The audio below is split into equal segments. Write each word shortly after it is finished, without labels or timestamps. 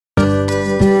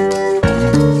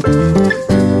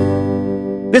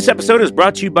This episode is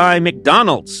brought to you by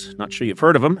McDonald's. Not sure you've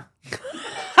heard of them.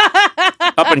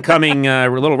 Up-and-coming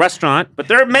little restaurant, but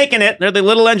they're making it. They're the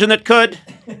little engine that could.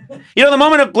 You know, the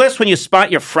moment of bliss when you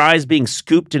spot your fries being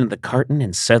scooped into the carton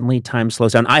and suddenly time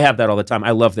slows down. I have that all the time.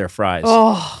 I love their fries.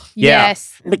 Oh, yeah.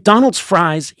 Yes. McDonald's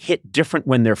fries hit different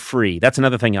when they're free. That's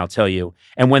another thing I'll tell you.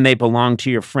 And when they belong to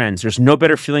your friends. There's no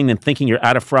better feeling than thinking you're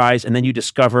out of fries and then you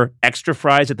discover extra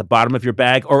fries at the bottom of your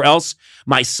bag. Or else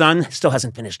my son still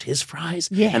hasn't finished his fries.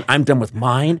 Yeah. And I'm done with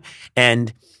mine.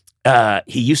 And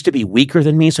he used to be weaker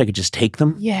than me, so I could just take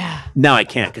them. Yeah. Now I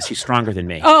can't because he's stronger than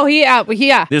me. Oh, yeah.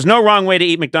 There's no wrong way to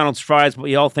eat McDonald's fries, but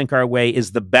we all think our way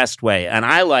is the best way. And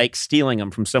I like stealing them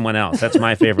from someone else. That's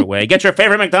my favorite way. Get your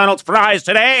favorite McDonald's fries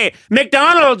today.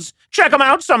 McDonald's! Check them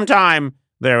out sometime.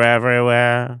 They're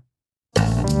everywhere.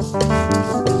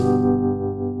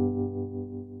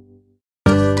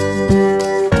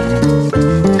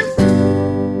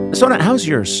 Sona, how's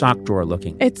your sock drawer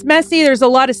looking? It's messy. There's a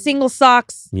lot of single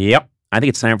socks. Yep. I think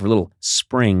it's time for a little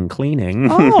spring cleaning.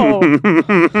 Oh.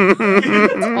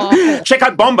 Check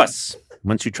out Bombas.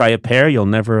 Once you try a pair, you'll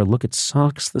never look at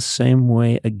socks the same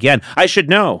way again. I should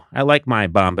know. I like my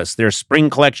Bombas. Their spring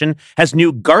collection has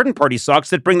new garden party socks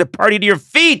that bring the party to your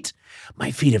feet. My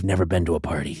feet have never been to a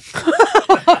party.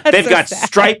 They've got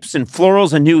stripes and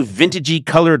florals and new vintagey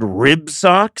colored rib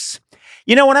socks.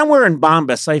 You know, when I'm wearing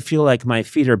Bombas, I feel like my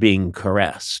feet are being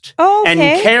caressed and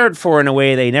cared for in a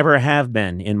way they never have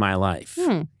been in my life.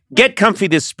 Get comfy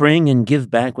this spring and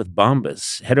give back with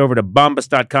Bombas. Head over to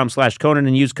bombas.com/Conan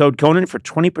and use code Conan for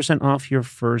 20% off your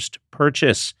first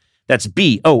purchase. That's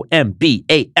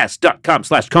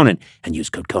BOMBAS.com/Conan and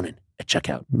use code Conan at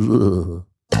checkout.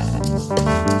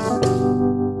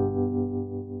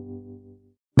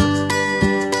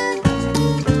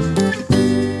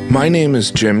 My name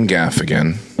is Jim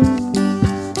Gaffigan,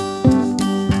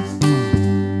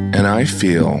 and I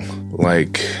feel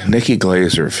like Nikki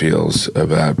Glaser feels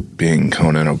about being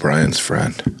Conan O'Brien's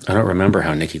friend. I don't remember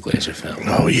how Nikki Glaser felt.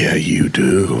 Oh, yeah, you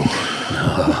do.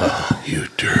 Oh, you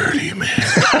dirty man.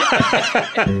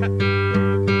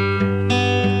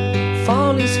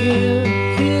 Fall is here,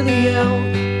 hear the yell,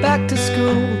 back to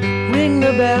school, ring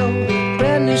the bell,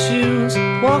 brand new shoes,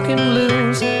 walking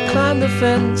blues, climb the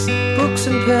fence, books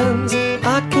and pens,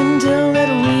 I can tell that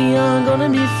we are gonna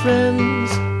be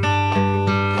friends.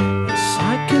 Yes,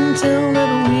 I can tell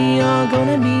that we are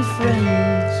gonna be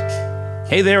friends.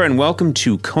 Hey there, and welcome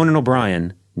to Conan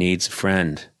O'Brien Needs a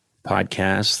Friend,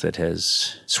 podcast that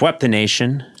has swept the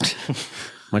nation,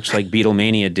 much like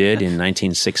Beatlemania did in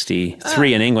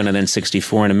 1963 in England and then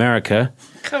 64 in America.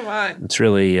 Come on. It's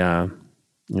really,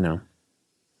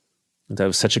 that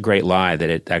was such a great lie that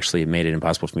it actually made it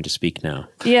impossible for me to speak now.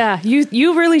 Yeah,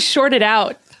 you really shorted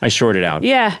out. I shorted out.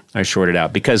 Yeah. I shorted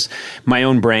out because my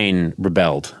own brain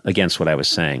rebelled against what I was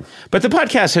saying. But the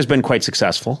podcast has been quite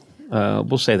successful.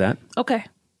 We'll say that. Okay.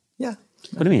 Yeah.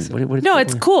 What do you mean? No,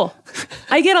 it's cool.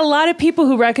 I get a lot of people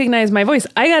who recognize my voice.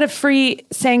 I got a free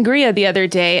sangria the other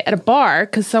day at a bar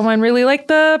because someone really liked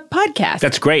the podcast.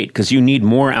 That's great because you need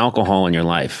more alcohol in your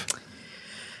life.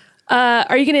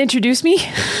 Are you going to introduce me?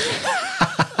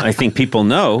 I think people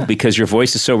know because your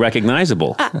voice is so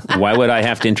recognizable. Why would I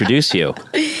have to introduce you?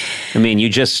 I mean, you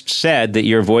just said that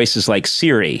your voice is like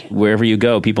Siri. Wherever you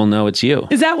go, people know it's you.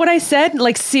 Is that what I said?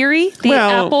 Like Siri, the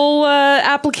Apple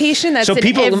application that's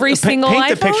in every single iPhone?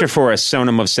 Paint the picture for us,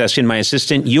 Sonam Obsession, my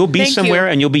assistant. You'll be somewhere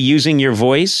and you'll be using your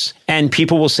voice, and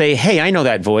people will say, hey, I know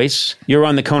that voice. You're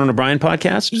on the Conan O'Brien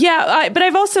podcast? Yeah, but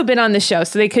I've also been on the show,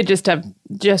 so they could just have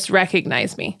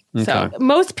recognized me. Okay. So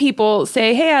most people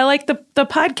say, hey, I like the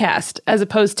podcast, as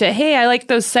opposed to, hey, I like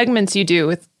those segments you do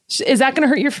with. Is that going to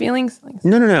hurt your feelings?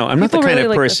 No. I'm not the kind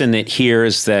of person that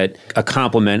hears that a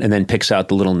compliment and then picks out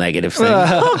the little negative thing.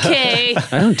 Okay.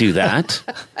 I don't do that.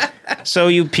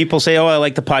 So people say, oh, I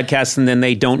like the podcast, and then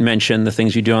they don't mention the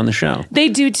things you do on the show. They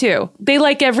do too. They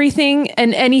like everything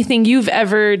and anything you've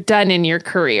ever done in your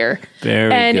career. Very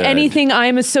good. And anything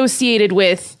I'm associated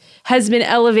with has been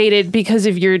elevated because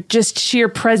of your just sheer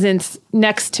presence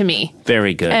next to me.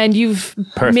 Very good. And you've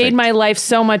made my life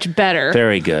so much better.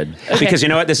 Very good. Okay. Because you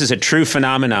know what? This is a true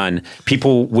phenomenon.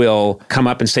 People will come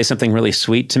up and say something really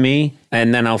sweet to me,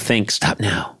 and then I'll think, stop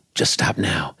now. Just stop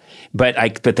now.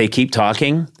 But they keep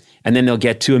talking, and then they'll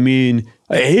get to, I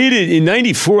hated, in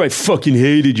 94, I fucking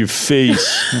hated your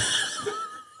face.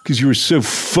 Because you were so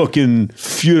fucking,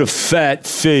 you had a fat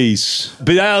face.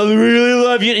 But I really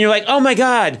love you. And you're like, oh my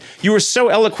God, you were so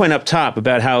eloquent up top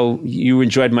about how you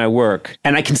enjoyed my work.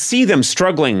 And I can see them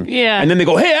struggling. Yeah. And then they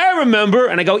go, hey, I remember.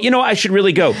 And I go, I should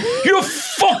really go, your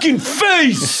fucking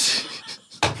face.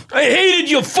 I hated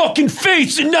your fucking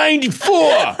face in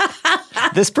 94.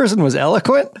 This person was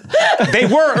eloquent? They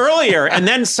were earlier, and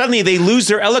then suddenly they lose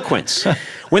their eloquence.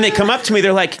 When they come up to me,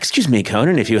 they're like, excuse me,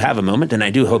 Conan, if you have a moment, and I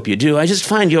do hope you do, I just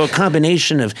find your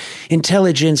combination of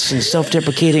intelligence and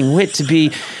self-deprecating wit to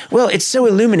be, well, it's so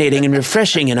illuminating and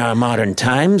refreshing in our modern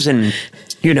times, and...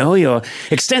 You know, your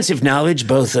extensive knowledge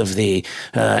both of the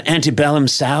antebellum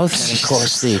South and, of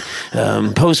course, the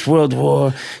post-World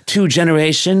War II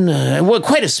generation. Well,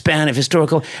 quite a span of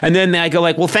historical. And then I go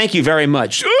like, well, thank you very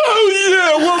much.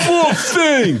 Oh, yeah, one more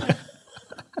thing.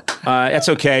 That's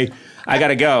okay. I got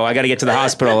to go. I got to get to the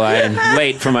hospital. I'm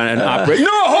late for an operation.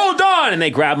 No, hold on. And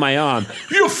they grab my arm.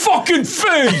 Your fucking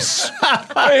face.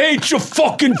 I hate your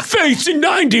fucking face in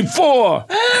 94.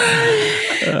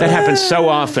 That happens so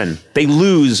often. They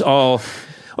lose all.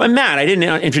 Well, Matt, I didn't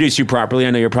introduce you properly.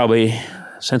 I know you're probably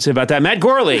sensitive about that. Matt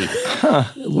Gorley,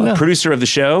 producer of the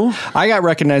show. I got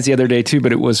recognized the other day, too,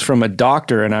 but it was from a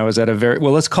doctor, and I was at a very,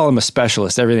 well, let's call him a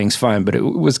specialist. Everything's fine, but it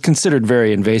was considered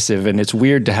very invasive, and it's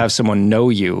weird to have someone know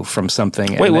you from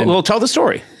something. Wait, we'll tell the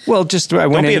story. Well, just I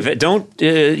went in.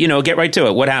 Get right to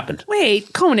it. What happened?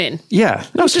 Wait, Conan. Yeah.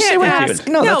 No, just say what happened.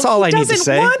 No, that's all I need to say. He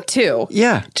doesn't want to.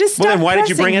 Yeah. Just well, stop then why did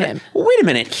you bring it him. up? Well, wait a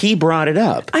minute. He brought it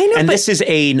up. I know, and but this is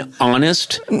an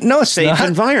honest, safe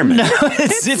environment. No,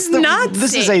 it's not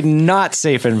This safe. is a not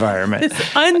safe environment.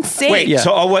 It's unsafe. Wait,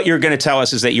 so all what you're going to tell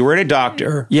us is that you were at a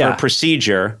doctor for a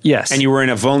procedure. Yes. And you were in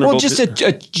a vulnerable... Well, just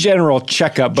a general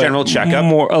checkup. But general checkup?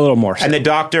 A little more so. And the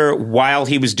doctor, while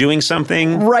he was doing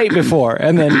something... Right before.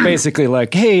 And then basically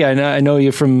like, hey, I know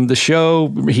you from the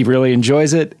show. He really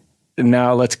enjoys it. And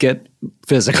now let's get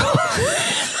physical.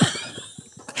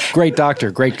 Great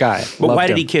doctor, great guy. But why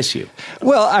did he kiss you?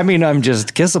 Well, I mean, I'm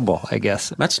just kissable, I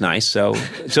guess. That's nice. So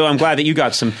I'm glad that you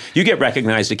get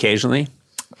recognized occasionally.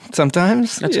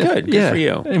 Sometimes. That's good. Good for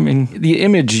you. I mean, the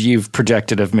image you've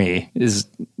projected of me is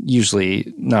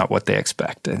usually not what they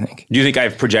expect, I think. Do you think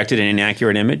I've projected an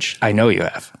inaccurate image? I know you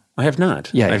have. I have not.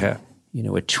 Yeah, you have. You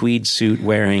know, a tweed suit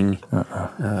wearing...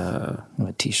 a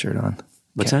T-shirt on.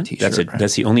 What's that? T-shirt,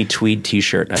 That's the only tweed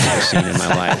T-shirt I've ever seen in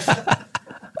my life.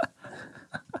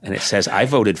 And it says, I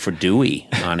voted for Dewey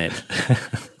on it.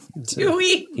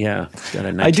 Dewey? Yeah. It's got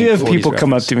a I do have people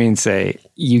come up reference. to me and say,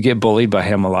 you get bullied by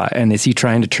him a lot, and is he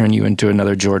trying to turn you into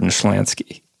another Jordan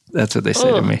Schlansky? That's what they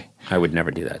say to me. I would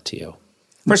never do that to you.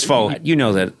 First of all, you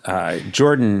know that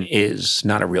Jordan is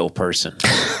not a real person.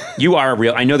 You are a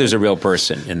real... I know there's a real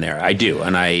person in there. I do.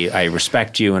 And I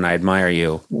respect you and I admire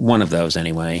you. One of those,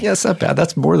 anyway. Yeah, it's not bad.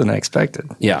 That's more than I expected.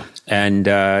 Yeah. And,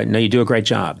 no, you do a great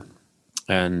job.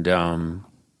 And,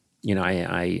 you know,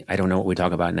 I don't know what we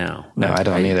talk about now. No, I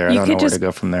don't either. I don't know where to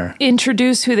go from there.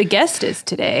 Introduce who the guest is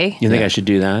today. You think I should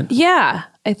do that? Yeah,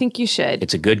 I think you should.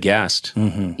 It's a good guest.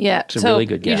 Mm-hmm. Yeah. It's a really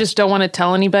good guest. You just don't want to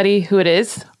tell anybody who it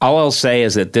is? All I'll say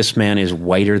is that this man is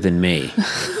whiter than me.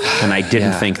 And I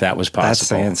didn't think that was possible. That's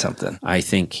saying something. I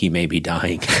think he may be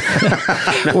dying.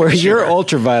 Whereas you're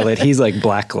ultraviolet, he's like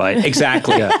black light.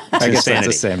 Exactly. Yeah, I guess insanity. that's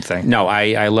the same thing. No,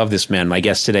 I love this man. My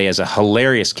guest today is a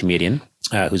hilarious comedian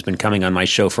who's been coming on my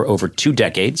show for over 2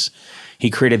 decades.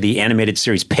 He created the animated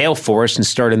series Pale Forest and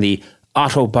starred in the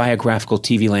autobiographical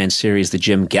TV Land series The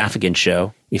Jim Gaffigan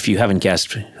Show. If you haven't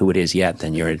guessed who it is yet,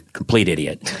 then you're a complete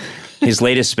idiot. His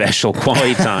latest special,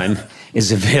 Quality Time,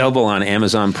 is available on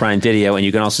Amazon Prime Video, and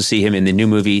you can also see him in the new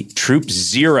movie Troop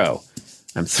Zero.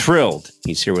 I'm thrilled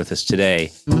he's here with us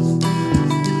today.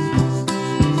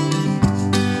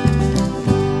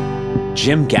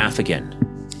 Jim Gaffigan.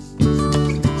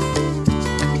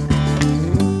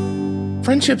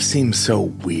 Friendship seems so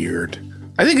weird.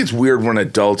 I think it's weird when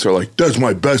adults are like, that's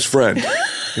my best friend.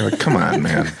 You're like, come on,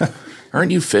 man.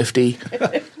 Aren't you 50?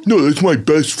 No, that's my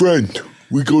best friend.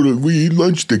 We eat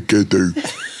lunch together.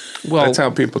 Well, that's how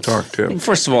people talk too.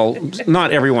 First of all,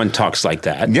 not everyone talks like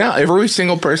that. Yeah, every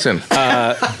single person.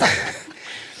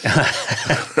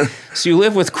 So you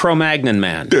live with Cro-Magnon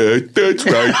Man. That's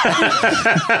right.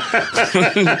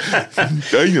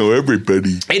 I know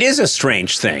everybody. It is a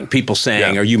strange thing. People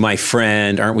saying, Yeah. are you my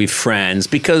friend? Aren't we friends?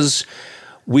 Because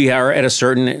we are at a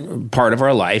certain part of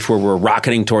our life where we're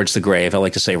rocketing towards the grave. I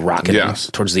like to say rocketing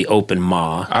towards the open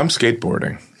maw. I'm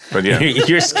skateboarding, but yeah.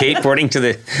 You're skateboarding to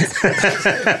the...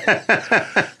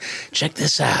 Check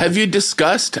this out. Have you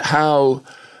discussed how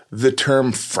the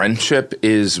term friendship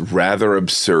is rather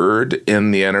absurd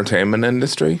in the entertainment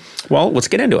industry? Well, let's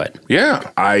get into it.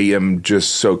 Yeah, I am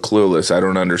just so clueless. I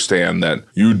don't understand that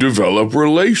you develop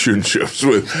relationships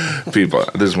with people.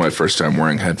 This is my first time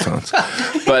wearing headphones.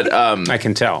 But I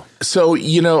can tell. So,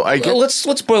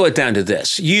 let's boil it down to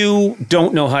this. You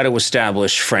don't know how to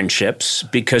establish friendships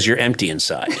because you're empty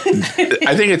inside.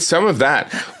 I think it's some of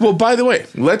that. Well, by the way,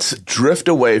 let's drift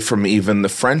away from even the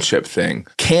friendship thing.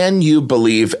 Can you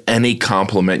believe any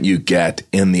compliment you get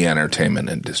in the entertainment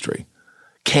industry?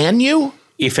 Can you?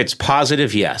 If it's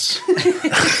positive, yes.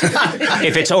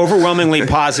 If it's overwhelmingly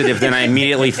positive, then I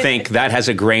immediately think that has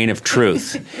a grain of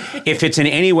truth. If it's in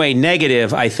any way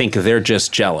negative, I think they're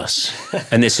just jealous.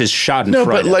 And this is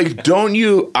schadenfreude. No, but don't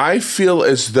you, I feel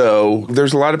as though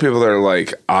there's a lot of people that are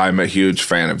like, I'm a huge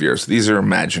fan of yours. These are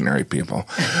imaginary people.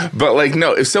 But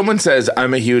no, if someone says,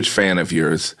 I'm a huge fan of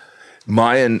yours,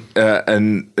 my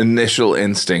initial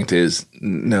instinct is,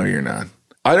 no, you're not.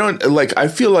 I don't I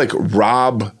feel like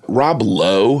Rob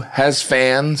Lowe has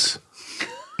fans.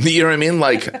 You know what I mean?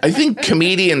 I think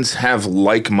comedians have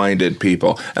like-minded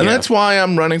people. And that's why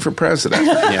I'm running for president.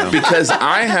 Because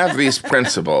I have these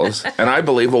principles, and I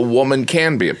believe a woman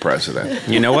can be a president.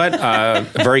 You know what? A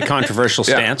very controversial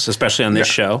stance, especially on this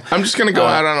show. I'm just going to go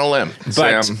out on a limb.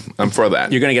 Say I'm for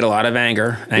that. You're going to get a lot of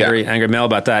angry mail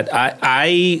about that.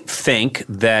 I think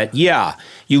that,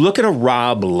 you look at a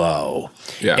Rob Lowe,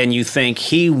 and you think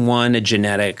he won a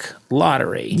genetic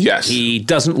lottery. Yes. He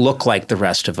doesn't look like the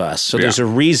rest of us. So there's a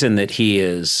reason that he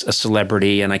is a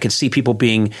celebrity, and I could see people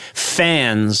being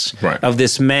fans of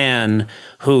this man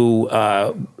who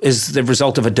is the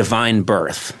result of a divine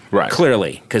birth. Right.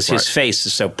 Clearly, because his face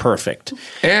is so perfect.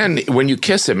 And when you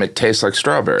kiss him, it tastes like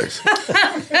strawberries.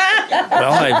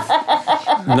 Well,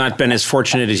 I've not been as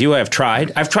fortunate as you. I've tried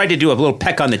to do a little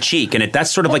peck on the cheek, and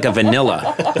that's sort of like a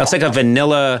vanilla. That's like a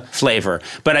vanilla flavor.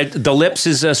 But the lips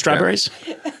is strawberries?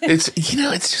 Yeah.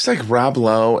 It's just like Rob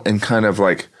Lowe and kind of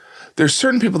there's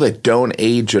certain people that don't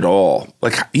age at all.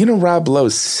 Rob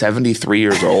Lowe's 73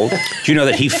 years old. Do you know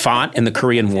that he fought in the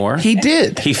Korean War? He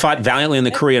did. He fought valiantly in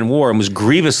the Korean War and was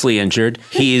grievously injured.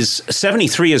 He's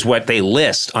 73 is what they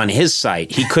list on his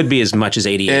site. He could be as much as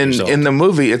 88 years old. In the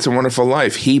movie It's a Wonderful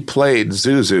Life, he played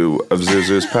Zuzu of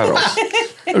Zuzu's Petals.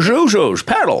 Zuzu's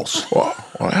Petals. Well,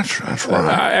 that's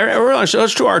right.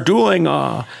 Let's do our dueling.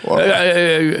 Mr.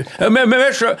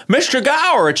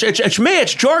 Gower, it's me.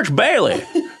 It's George Bailey.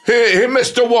 Hey,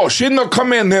 Mr. Walsh, you don't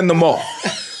come in here no more.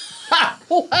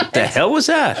 What the hell was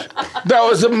that? That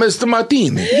was a Mr.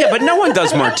 Martini. Yeah, but no one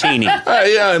does Martini.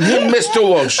 Yeah, Mr.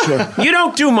 Walsh. You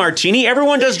don't do Martini.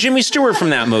 Everyone does Jimmy Stewart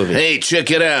from that movie. Hey,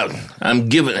 check it out.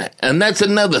 And that's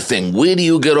another thing. Where do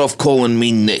you get off calling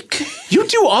me Nick? You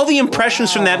do all the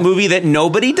impressions from that movie that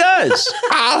nobody does.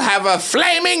 I'll have a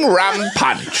flaming rum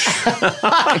punch.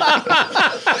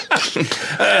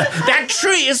 That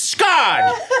tree is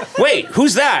scarred. Wait,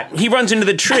 who's that? He runs into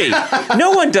the tree.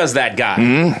 No one does that guy.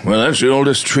 Well, that's the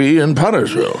oldest tree in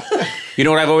Pottersville. You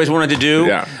know what I've always wanted to do?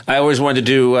 Yeah. I always wanted to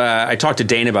do, I talked to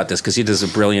Dana about this because he does a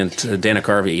brilliant, Dana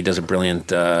Carvey, he does a brilliant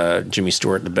Jimmy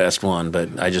Stewart, the best one,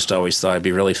 but I just always thought it'd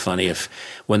be really funny if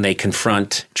when they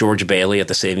confront George Bailey at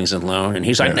the Savings and Loan, and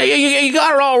he's like, no, you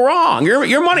got it all wrong.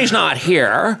 Your money's not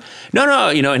here. No,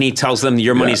 and he tells them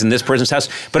your money's in this person's house.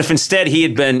 But if instead he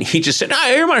just said, no,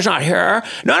 your money's not here.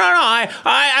 No,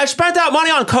 I spent that money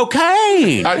on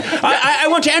cocaine. I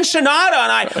went to Ensenada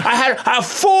and I had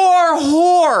 4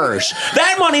 whores.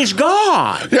 That money's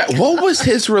gone. Yeah, what was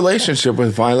his relationship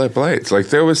with Violet Blades?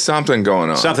 There was something going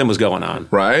on. Something was going on.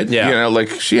 Right? Yeah.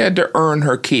 She had to earn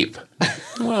her keep.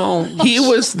 Well, he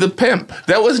was the pimp.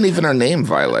 That wasn't even her name,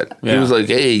 Violet. Yeah. He was like,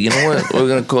 hey, you know what? We're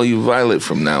going to call you Violet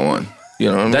from now on. You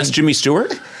know what I mean? That's Jimmy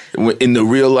Stewart? In the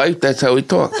real life, that's how he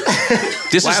talked.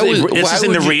 This is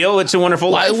in the real It's a Wonderful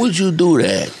Life? Why would you do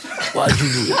that? Why'd you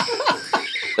do that?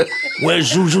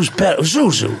 Where's Zuzu's Petals?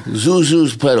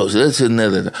 Zuzu's Petals. That's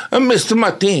another. Mr.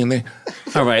 Martini.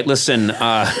 All right, listen.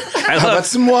 How about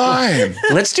some wine?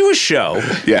 Let's do a show.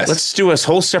 Yes. Let's do a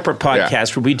whole separate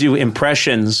podcast where we do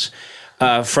impressions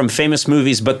from famous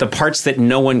movies, but the parts that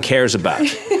no one cares about.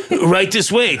 Right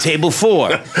this way, table 4.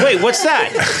 Wait, what's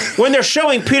that? When they're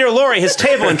showing Peter Lorre his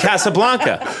table in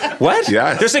Casablanca. What?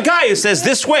 Yes. There's a guy who says,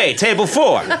 this way, table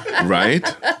 4. Right.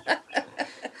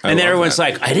 And then everyone's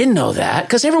like, I didn't know that.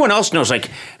 Because everyone else knows,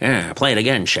 play it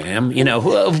again, Sham.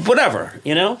 Whatever,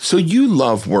 So you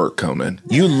love work, Conan.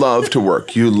 You love to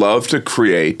work. You love to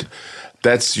create.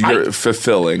 That's your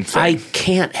fulfilling thing. I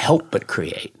can't help but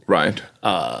create. Right.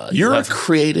 You're a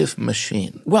creative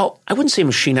machine. Well, I wouldn't say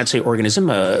machine. I'd say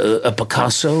organism, a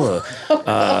Picasso,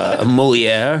 a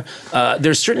Molière.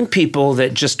 There's certain people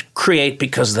that just create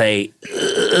because they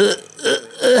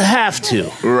have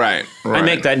to. Right. I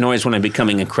make that noise when I'm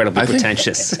becoming incredibly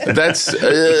pretentious. That's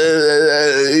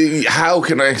how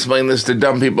can I explain this to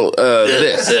dumb people?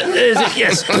 This.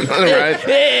 Yes. Right.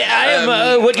 I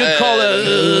am what you'd call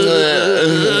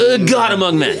a god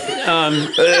among men.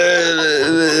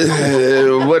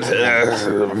 What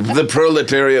the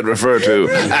proletariat refer to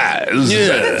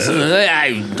as.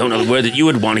 I don't know the word that you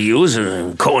would want to use.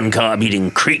 Corn cob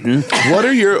eating cretin.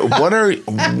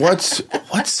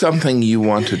 What's something you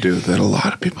want to do that a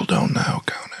lot of people don't know,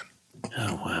 Conan?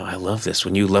 Oh, wow, I love this.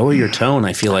 When you lower your tone,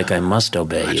 I feel like I must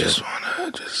obey you. I just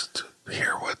want to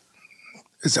hear what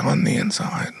is on the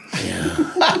inside.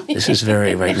 Yeah. This is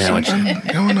very, right now. What's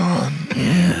going on?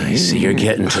 Yeah, I see you're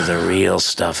getting to the real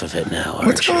stuff of it now, aren't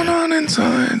What's going on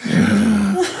inside?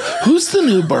 Yeah. Who's the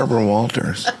new Barbara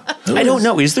Walters? I don't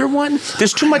know. Is there one?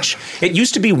 There's too much. It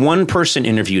used to be one person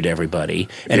interviewed everybody,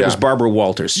 and it was Barbara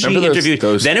Walters. She interviewed.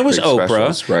 Then it was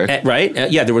Oprah, right?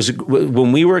 Right? Yeah. There was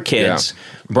when we were kids.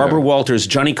 Barbara Walters.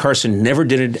 Johnny Carson never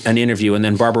did an interview, and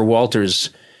then Barbara Walters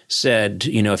said,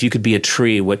 you know, if you could be a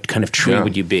tree, what kind of tree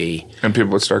would you be? And people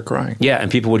would start crying. Yeah,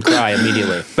 and people would cry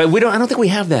immediately. But we don't. I don't think we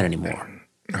have that anymore.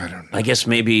 I don't know. I guess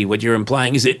maybe what you're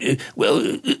implying is that.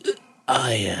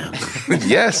 I am.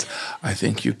 Yes, I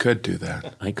think you could do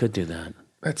that. I could do that.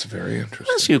 That's very interesting.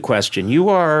 I'll ask you a question.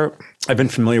 I've been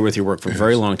familiar with your work for a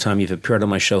very long time. You've appeared on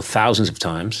my show thousands of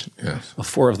times. Yes.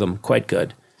 4 of them quite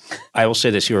good. I will say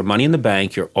this. You are Money in the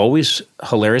Bank. You're always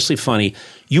hilariously funny.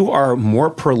 You are more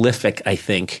prolific, I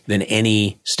think, than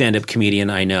any stand-up comedian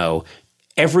I know.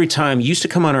 Every time you used to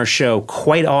come on our show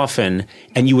quite often,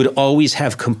 and you would always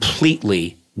have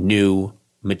completely new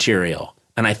material.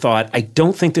 And I thought, I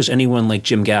don't think there's anyone like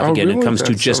Jim Gaffigan really? when it comes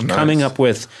to That's just so nice. coming up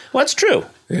with, well, it's true.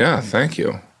 Yeah, thank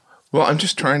you. Well, I'm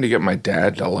just trying to get my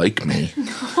dad to like me.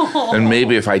 And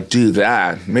maybe if I do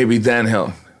that, maybe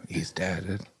then he's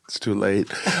dead. It's too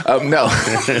late. No.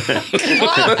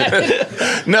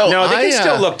 No, they can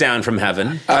still look down from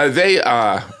heaven.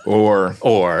 Yeah.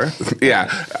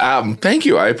 Thank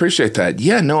you. I appreciate that.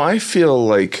 Yeah, no, I feel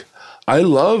like I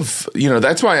love,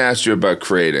 that's why I asked you about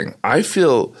creating. I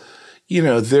feel,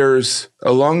 there's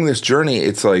along this journey,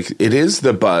 it's like it is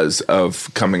the buzz of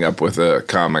coming up with a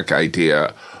comic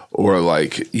idea or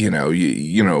like,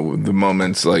 the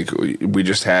moments like we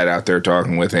just had out there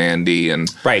talking with Andy and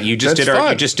right. You just did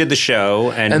the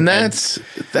show and that's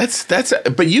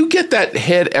but you get that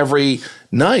hit every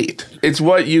night. It's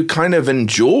what you kind of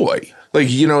enjoy. Like,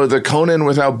 the Conan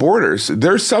Without Borders.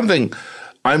 There's something.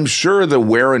 I'm sure the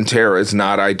wear and tear is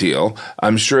not ideal.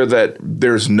 I'm sure that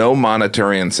there's no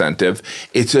monetary incentive.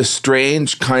 It's a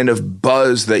strange kind of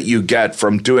buzz that you get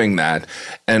from doing that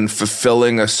and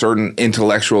fulfilling a certain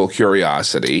intellectual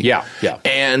curiosity. Yeah.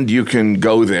 And you can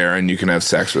go there and you can have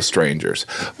sex with strangers.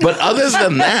 But other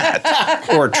than that...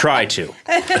 or try to.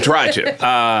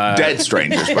 Dead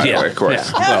strangers, by the way, of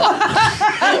course. Yeah.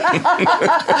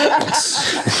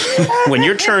 Well, when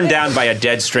you're turned down by a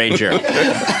dead stranger,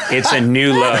 it's a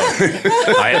new low.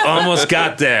 I almost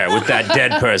got there with that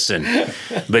dead person,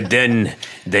 but then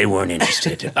they weren't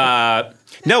interested.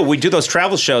 No, we do those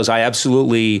travel shows. I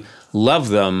absolutely love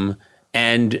them.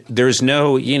 And there's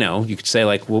no, you could say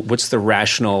like, well, what's the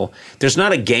rational? There's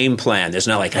not a game plan. There's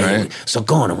not like, hey, so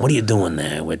Conan, what are you doing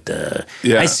there with the?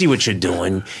 I see what you're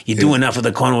doing. You do enough of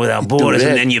the Conan Without Borders,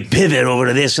 and then you pivot over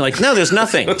to this. You're like, no, there's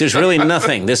nothing. There's really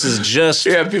nothing. This is just.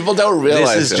 Yeah, people don't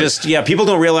realize. This is people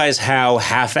don't realize how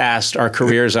half-assed our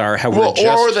careers are. How we're just,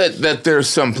 or that there's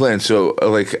some plan. So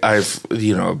like I've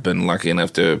been lucky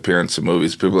enough to appear in some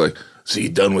movies. People are like, so you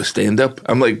done with stand-up?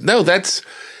 I'm like, no,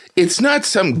 it's not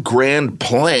some grand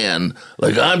plan,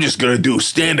 like I'm just going to do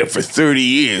stand-up for 30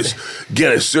 years,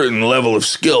 get a certain level of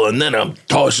skill, and then I'm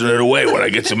tossing it away when I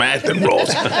get some acting roles.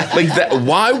 Like that.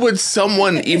 Why would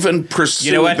someone even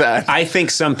pursue that? I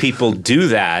think some people do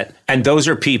that, and those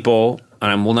are people, and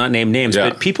I will not name names,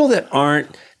 but people that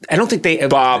aren't, I don't think they...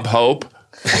 Bob Hope.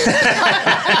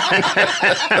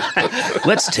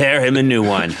 Let's tear him a new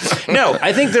one. No,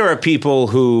 I think there are people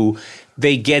who,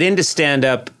 they get into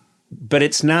stand-up, but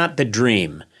it's not the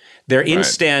dream. They're in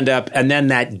stand-up, and then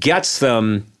that gets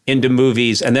them into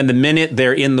movies. And then the minute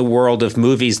they're in the world of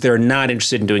movies, they're not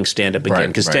interested in doing stand-up again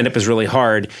because stand-up is really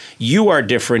hard. You are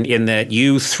different in that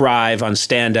you thrive on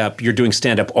stand-up. You're doing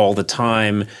stand-up all the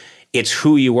time. It's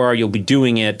who you are. You'll be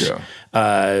doing it. Yeah.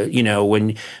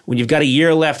 When you've got a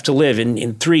year left to live,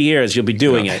 in 3 years, you'll be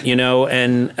doing it,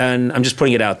 and I'm just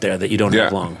putting it out there that you don't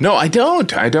have long. No, I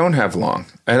don't. I don't have long.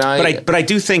 But I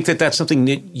do think that that's something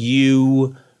that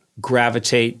you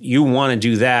gravitate. You want to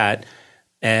do that,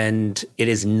 and it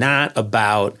is not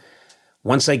about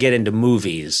once I get into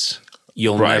movies,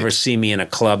 you'll Right. never see me in a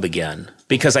club again.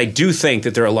 Because I do think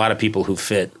that there are a lot of people who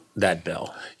fit that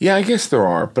bill. Yeah, I guess there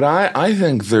are, but I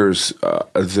think there's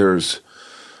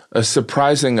a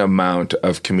surprising amount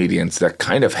of comedians that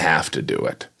kind of have to do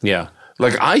it. Yeah.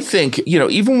 Like, I think,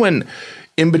 even when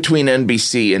in between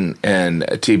NBC and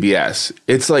TBS,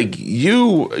 it's like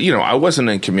I wasn't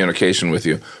in communication with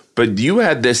you, but you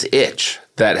had this itch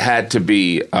that had to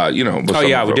be, we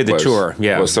did the tour.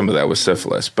 Yeah. Well, some of that was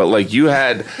syphilis, but like you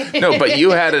had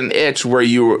an itch where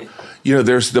you were,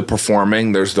 there's the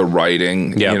performing, there's the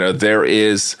writing, Yep. there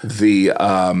is the,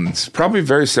 it's probably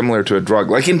very similar to a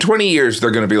drug. Like in 20 years, they're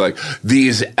going to be like,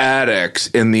 these addicts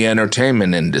in the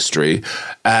entertainment industry,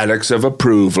 addicts of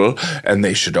approval, and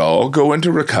they should all go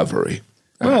into recovery.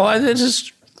 Well,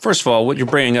 first of all, what you're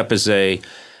bringing up is I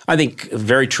think,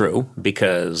 very true,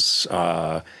 because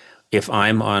if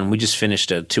I'm on, we just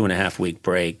finished a 2.5 week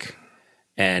break,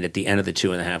 and at the end of the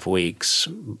 2.5 weeks,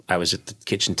 I was at the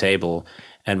kitchen table,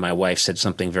 and my wife said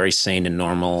something very sane and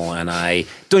normal, and I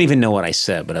don't even know what I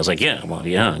said, but I was like,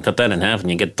 cut that in half,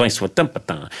 and you get twice what.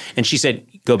 And she said,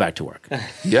 go back to work.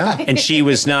 Yeah. And she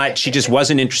just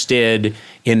wasn't interested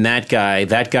in that guy.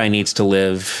 That guy needs to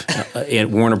live at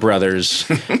Warner Brothers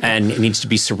and needs to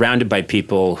be surrounded by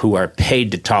people who are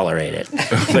paid to tolerate it.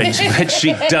 But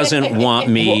she doesn't want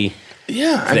me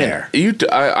there.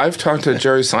 I've talked to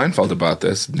Jerry Seinfeld about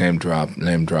this. Name drop.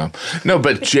 No,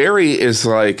 but Jerry is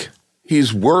like,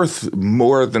 he's worth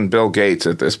more than Bill Gates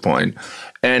at this point.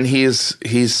 And he's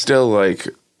still like,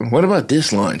 what about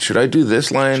this line? Should I do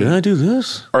this line? Should I do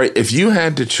this? All right, if you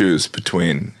had to choose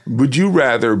between, would you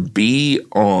rather be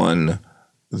on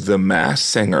The Masked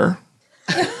Singer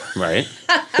Right.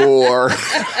 or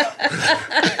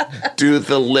do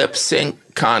the lip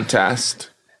sync contest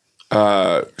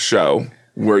show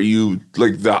where you,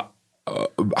 like the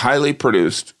highly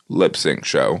produced lip sync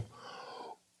show,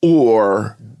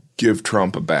 or give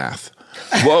Trump a bath?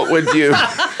 What would you...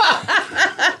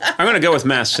 I'm going to go with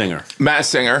Masked Singer.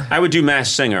 Masked Singer? I would do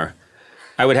Masked Singer.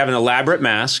 I would have an elaborate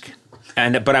mask,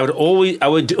 but I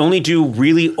would only do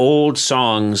really old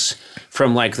songs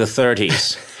from like the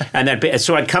 30s, and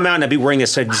so I'd come out and I'd be wearing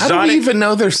this exotic. How do we even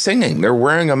know they're singing? They're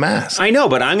wearing a mask. I know,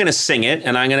 but I'm going to sing it,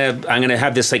 and I'm going to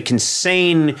have this like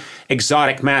insane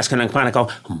exotic mask, and I'm going to go,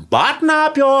 button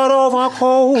up your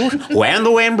overcoat when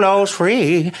the wind blows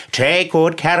free. Take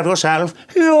good care of yourself.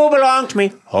 You belong to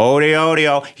me.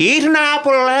 Hody, eat an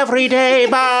apple every day.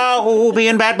 Bow, be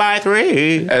in bed by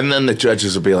 3. And then the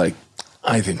judges will be like,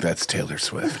 I think that's Taylor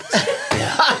Swift.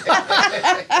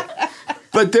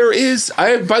 But there is,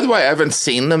 by the way, I haven't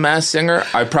seen The Masked Singer.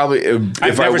 I probably,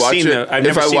 if I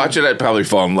watch it, I'd probably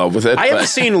fall in love with it. I haven't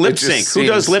seen lip sync. Who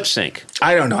does lip sync?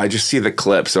 I don't know. I just see the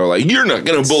clips. They're like, you're not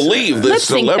going to believe this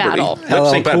celebrity. Battle. Lip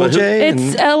sync battle.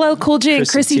 It's LL Cool J and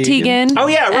Chrissy Teigen. Oh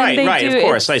yeah, right. Of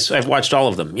course, I've watched all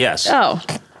of them. Yes. Oh,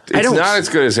 It's not as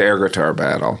good as Air Guitar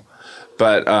Battle.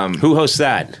 But who hosts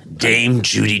that? Dame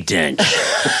Judi Dench.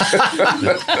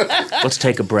 Let's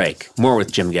take a break. More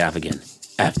with Jim Gaffigan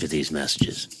after these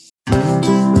messages. You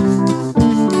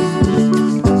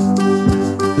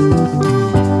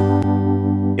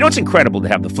know, it's incredible to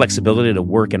have the flexibility to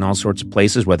work in all sorts of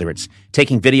places, whether it's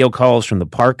taking video calls from the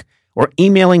park or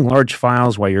emailing large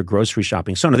files while you're grocery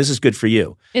shopping. Sona, this is good for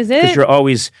you. Is it? Because you're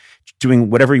always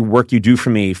doing whatever work you do for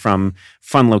me from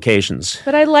fun locations.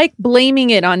 But I like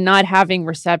blaming it on not having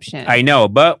reception. I know,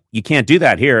 but you can't do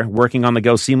that here. Working on the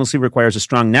go seamlessly requires a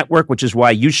strong network, which is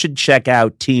why you should check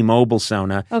out T-Mobile,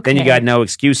 Sona. Okay. Then you got no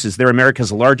excuses. They're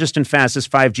America's largest and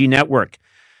fastest 5G network.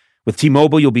 With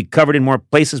T-Mobile, you'll be covered in more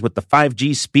places with the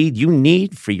 5G speed you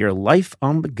need for your life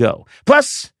on the go.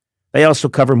 Plus, they also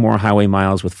cover more highway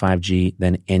miles with 5G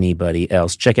than anybody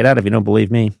else. Check it out if you don't believe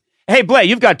me. Hey, Blay,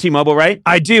 you've got T-Mobile, right?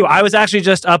 I do. I was actually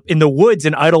just up in the woods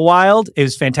in Idlewild. It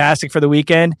was fantastic for the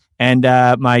weekend, and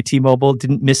my T-Mobile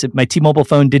didn't miss it. My T-Mobile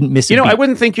phone didn't miss it. You know, I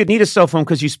wouldn't think you'd need a cell phone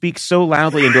because you speak so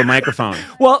loudly into a microphone.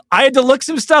 Well, I had to look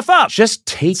some stuff up. Just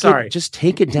take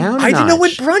it down. I didn't know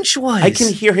what brunch was. I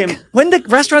can hear him. When the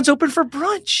restaurant's open for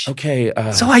brunch. Okay.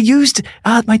 So I used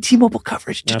my T-Mobile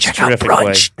coverage to check out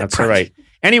brunch. That's all right.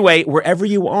 Anyway, wherever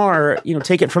you are,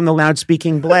 take it from the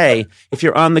loud-speaking Blay. If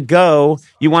you're on the go,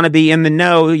 you want to be in the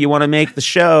know, you want to make the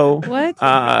show. What?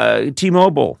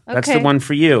 T-Mobile. Okay. That's the one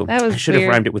for you. That was I should have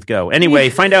rhymed it with go.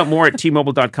 Anyway, find out more at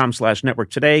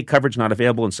T-Mobile.com/network today. Coverage not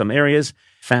available in some areas.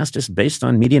 Fastest based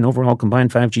on median overall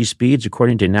combined 5G speeds,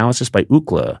 according to analysis by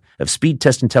Ookla of Speed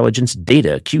Test Intelligence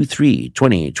data Q3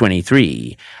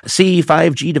 2023. See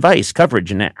 5G device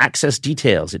coverage and access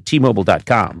details at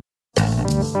T-Mobile.com.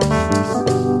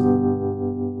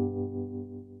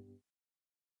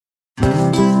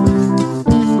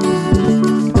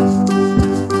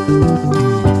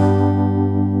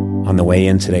 way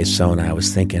in today, Sona, I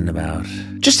was thinking about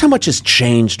just how much has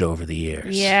changed over the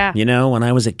years. Yeah. You know, when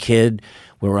I was a kid,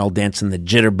 we were all dancing the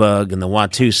jitterbug and the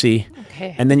Watusi.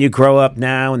 Okay. And then you grow up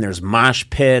now and there's mosh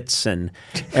pits and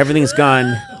everything's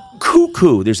gone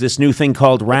cuckoo. There's this new thing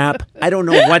called rap. I don't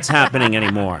know what's happening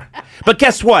anymore. But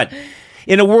guess what?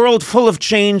 In a world full of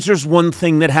change, there's one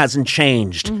thing that hasn't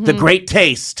changed. The great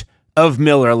taste of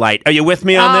Miller Lite. Are you with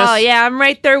me on this? Oh, yeah, I'm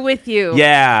right there with you.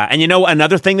 Yeah. And you know,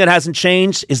 another thing that hasn't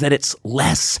changed is that it's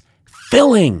less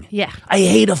filling. Yeah. I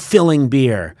hate a filling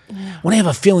beer. When I have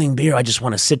a filling beer, I just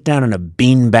want to sit down in a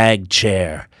beanbag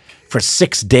chair for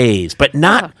 6 days, but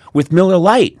not with Miller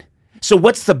Lite. So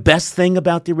what's the best thing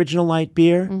about the original light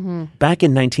beer? Back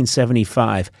in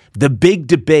 1975, the big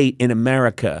debate in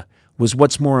America was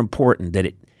what's more important,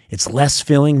 that it's less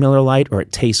filling, Miller Lite, or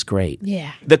it tastes great.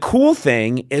 Yeah. The cool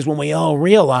thing is when we all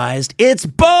realized it's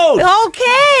both.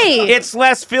 Okay. It's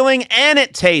less filling and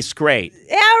it tastes great.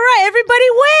 Yeah, right. Everybody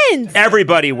wins.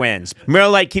 Everybody wins. Miller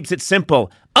Lite keeps it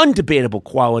simple. Undebatable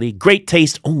quality, great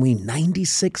taste, only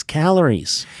 96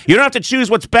 calories. You don't have to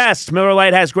choose what's best. Miller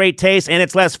Lite has great taste and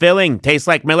it's less filling. Tastes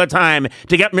like Miller time.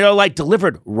 To get Miller Lite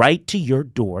delivered right to your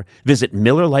door, visit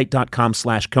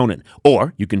MillerLite.com/Conan.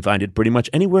 Or you can find it pretty much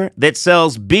anywhere that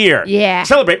sells beer. Yeah.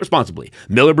 Celebrate responsibly.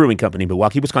 Miller Brewing Company,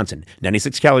 Milwaukee, Wisconsin.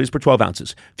 96 calories per 12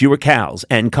 ounces. Fewer calories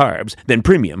and carbs than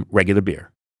premium regular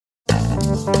beer.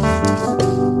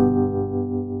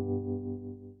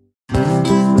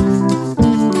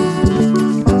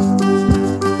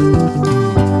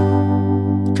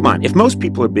 Come on, if most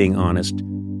people are being honest,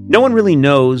 no one really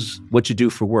knows what you do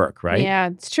for work, right? Yeah,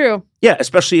 it's true. Yeah,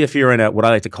 especially if you're in what I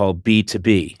like to call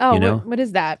B2B. Oh, you know? what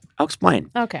is that? I'll explain.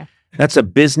 Okay. That's a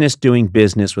business doing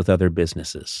business with other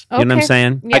businesses. You know what I'm Okay.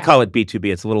 saying? Yeah. I call it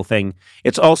B2B. It's a little thing.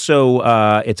 It's also,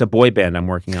 it's a boy band I'm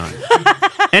working on.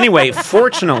 Anyway,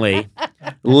 fortunately,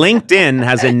 LinkedIn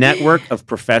has a network of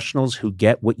professionals who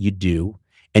get what you do,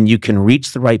 and you can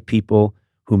reach the right people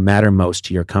who matter most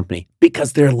to your company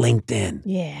because they're LinkedIn.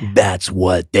 Yeah. That's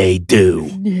what they do.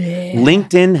 Yeah.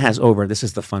 LinkedIn has over, this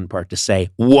is the fun part to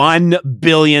say, 1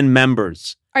 billion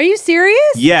members. Are you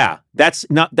serious? Yeah, that's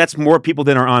more people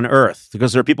than are on Earth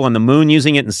because there are people on the moon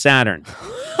using it and Saturn.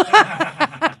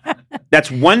 That's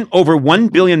over 1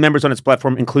 billion members on its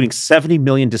platform, including 70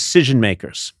 million decision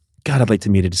makers. God, I'd like to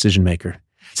meet a decision maker.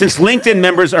 Since LinkedIn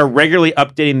members are regularly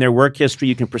updating their work history,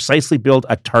 you can precisely build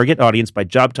a target audience by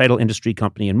job title, industry,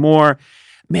 company, and more.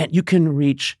 Man, you can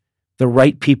reach the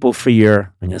right people for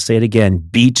your, I'm going to say it again,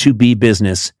 B2B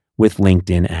business with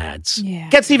LinkedIn ads. Yeah.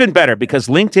 Gets even better because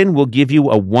LinkedIn will give you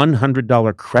a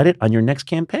 $100 credit on your next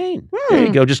campaign. There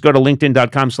you go. Just go to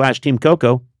linkedin.com/Team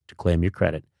Coco to claim your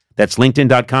credit. That's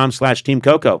linkedin.com/Team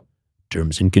Coco.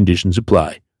 Terms and conditions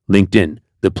apply. LinkedIn,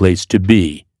 the place to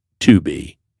be, to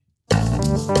be.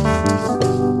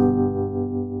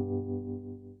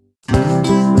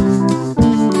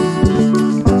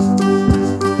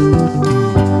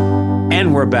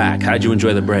 And we're back. How'd you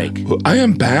enjoy the break? Well, I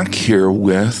am back here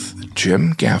with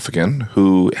Jim Gaffigan,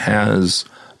 who has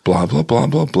blah, blah, blah,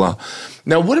 blah, blah.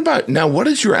 What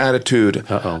is your attitude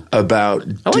about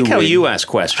I like how you ask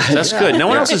questions. That's good. No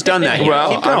one else has done that yet.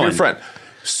 Well, Keep going. I'm your friend.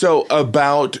 So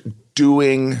about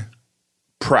doing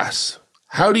press.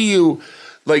 How do you...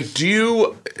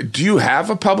 do you have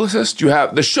a publicist?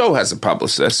 The show has a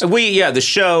publicist. The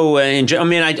show.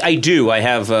 I do. I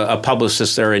have a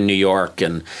publicist there in New York,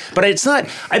 but it's not.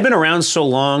 I've been around so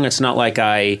long. It's not like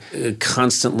I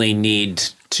constantly need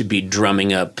to be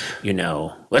drumming up.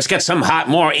 Let's get some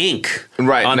more ink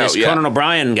on this Conan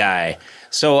O'Brien guy.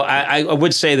 So I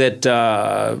would say that.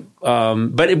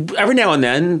 But every now and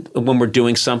then, when we're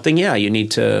doing something, you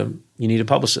need a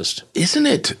publicist. Isn't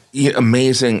it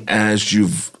amazing as you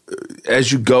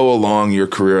go along your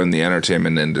career in the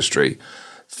entertainment industry,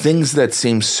 things that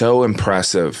seem so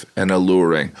impressive and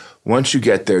alluring, once you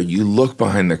get there, you look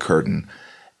behind the curtain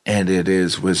and it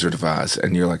is Wizard of Oz.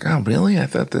 And you're like, oh, really? I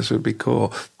thought this would be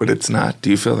cool, but it's not.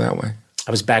 Do you feel that way?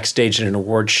 I was backstage at an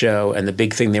award show, and the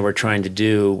big thing they were trying to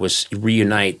do was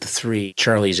reunite the three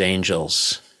Charlie's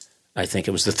Angels. I think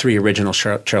it was the three original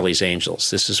Charlie's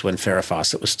Angels. This is when Farrah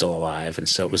Fawcett was still alive. And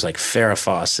so it was like Farrah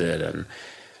Fawcett and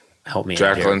help me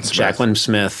out here. Jacqueline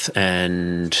Smith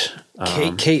and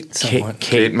Kate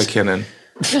McKinnon.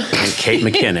 And Kate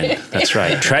McKinnon. That's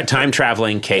right.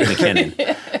 Time-traveling Kate McKinnon.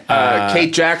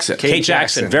 Kate Jackson. Kate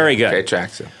Jackson. Very good. Kate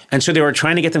Jackson. And so they were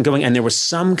trying to get them going, and there was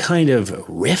some kind of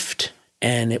rift,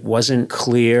 and it wasn't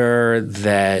clear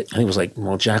that, I think it was like,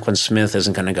 well, Jacqueline Smith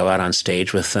isn't going to go out on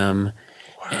stage with them.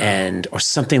 Or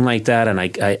something like that,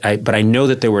 and but I know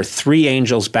that there were three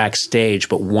angels backstage,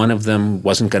 but one of them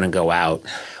wasn't going to go out,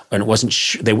 and it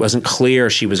wasn't clear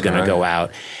she was going to go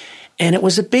out, And it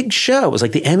was a big show. It was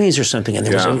like the Emmys or something. And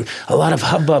there was a lot of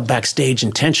hubbub backstage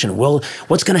and tension. Well,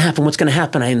 what's going to happen? What's going to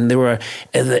happen? And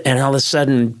all of a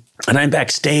sudden, and I'm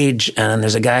backstage, and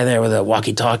there's a guy there with a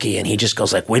walkie-talkie, and he just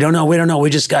goes like, we don't know. We don't know.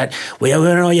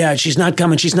 Yeah, she's not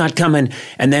coming.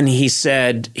 And then he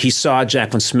said he saw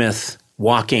Jacqueline Smith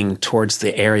walking towards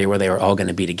the area where they were all going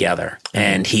to be together.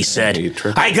 And he said,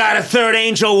 I got a third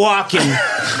angel walking.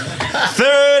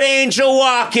 Third angel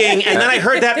walking. And then I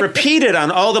heard that repeated on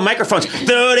all the microphones.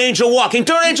 Third angel walking.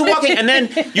 Third angel walking. And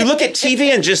then you look at TV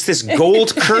and just this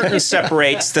gold curtain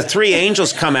separates. The three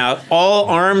angels come out, all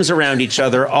arms around each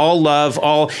other, all love,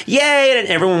 all yay. And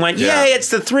everyone went, yay, it's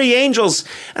the three angels.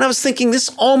 And I was thinking this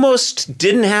almost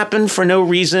didn't happen for no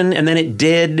reason. And then it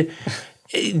did.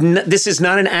 This is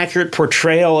not an accurate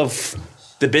portrayal of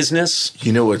the business.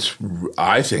 You know what's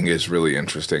I think is really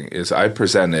interesting is I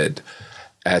presented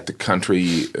at the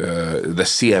the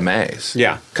CMAs.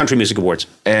 Yeah, Country Music Awards.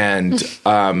 And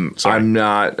I'm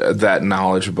not that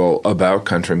knowledgeable about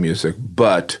country music,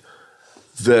 but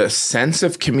the sense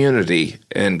of community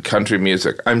in country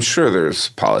music, I'm sure there's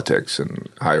politics and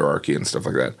hierarchy and stuff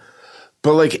like that,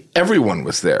 but like everyone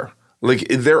was there. Like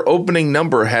their opening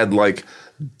number had like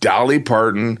Dolly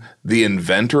Parton, the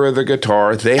inventor of the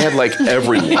guitar. They had like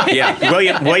everyone. Yeah,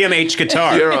 William H.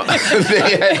 Guitar.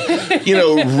 They had,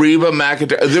 Reba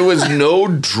McEntire. There was no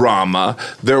drama.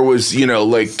 There was,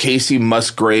 like Casey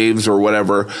Musgraves or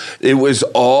whatever. It was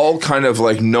all kind of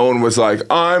like no one was like,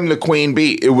 I'm the queen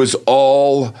bee. It was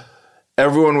all,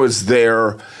 everyone was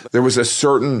there. There was a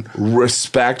certain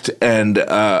respect and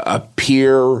a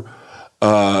peer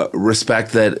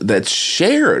respect that's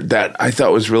shared that I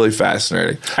thought was really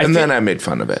fascinating. Then I made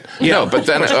fun of it. Yeah. No, but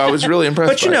then I was really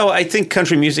impressed But I think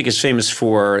country music is famous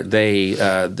for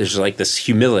there's like this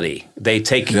humility. They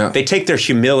take their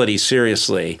humility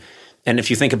seriously. And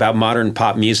if you think about modern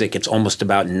pop music, it's almost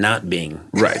about not being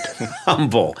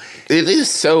humble. It is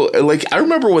so, like, I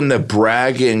remember when the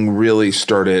bragging really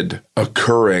started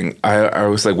occurring, I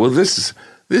was like, well, this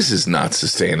is not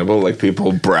sustainable. Like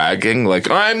people bragging,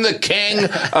 like I'm the king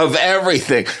of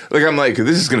everything. Like I'm like,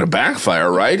 this is going to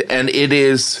backfire, right? And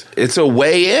it's a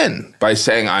way in by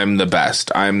saying I'm the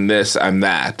best, I'm this, I'm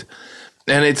that,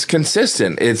 and it's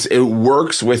consistent. It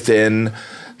works within.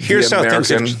 Here's how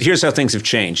things have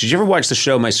changed. Did you ever watch the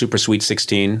show My Super Sweet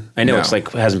 16? I know it's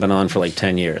like hasn't been on for like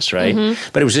 10 years, right?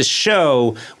 Mm-hmm. But it was this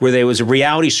show where there was a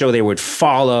reality show. They would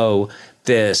follow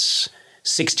this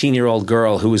 16-year-old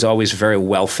girl who was always very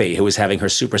wealthy, who was having her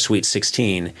super sweet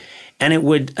 16. And I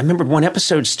remember one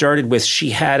episode started with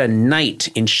she had a knight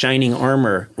in shining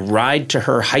armor ride to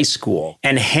her high school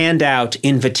and hand out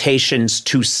invitations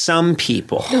to some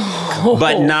people,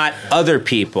 but not other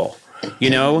people,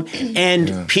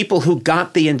 And people who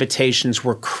got the invitations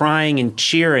were crying and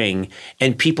cheering,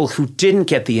 and people who didn't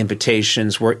get the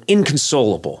invitations were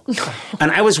inconsolable. And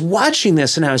I was watching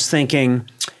this and I was thinking,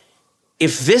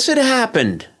 if this had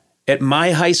happened at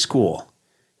my high school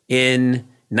in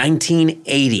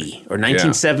 1980 or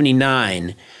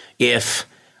 1979, if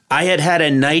I had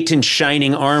a knight in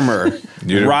shining armor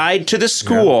ride to the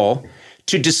school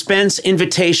to dispense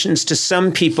invitations to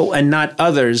some people and not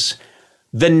others,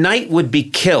 the knight would be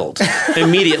killed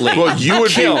immediately. Well, you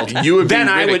would be Then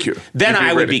I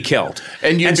would be killed.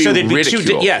 And you'd be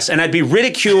ridiculed. Yes, and I'd be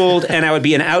ridiculed, and I would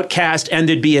be an outcast, and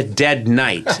there'd be a dead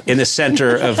knight in the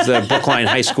center of the Brookline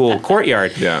High School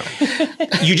courtyard. Yeah.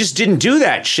 You just didn't do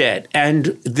that shit. And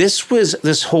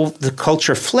the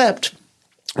culture flipped,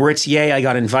 where it's, yay, I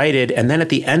got invited. And then at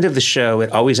the end of the show,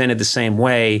 it always ended the same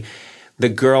way. The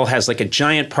girl has like a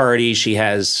giant party. She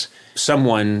has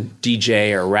someone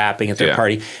DJ or rapping at their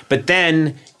party. But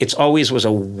then it's always was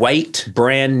a white,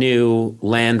 brand new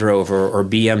Land Rover or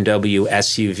BMW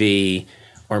SUV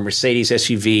or Mercedes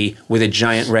SUV with a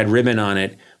giant red ribbon on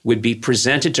it would be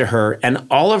presented to her. And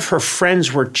all of her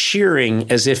friends were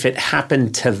cheering as if it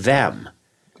happened to them.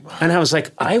 And I was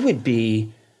like, I would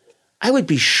be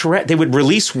shredded. They would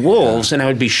release wolves and I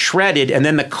would be shredded. And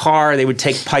then they would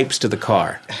take pipes to the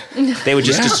car. They would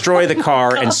just destroy the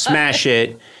car and smash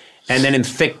it. And then in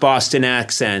thick Boston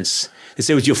accents, they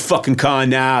say, "Was your fucking car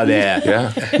now there?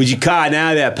 Yeah. Was your car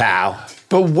now there, pal?"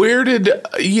 But where did,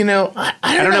 I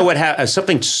don't know what happened.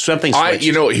 Something switched.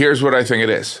 Here's what I think it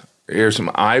is.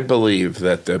 I believe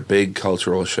that the big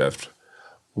cultural shift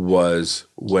was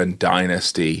when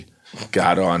Dynasty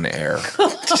got on air.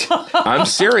 I'm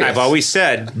serious. I've always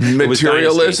said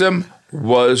materialism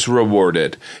was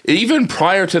rewarded. Even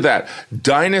prior to that,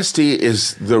 Dynasty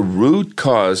is the root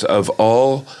cause of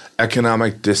all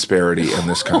economic disparity in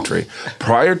this country.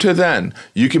 Prior to then,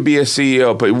 you could be a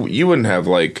CEO, but you wouldn't have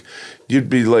you'd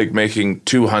be like making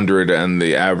 200 and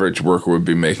the average worker would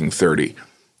be making 30.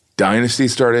 Dynasty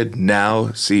started.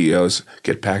 Now CEOs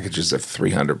get packages of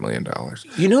 $300 million.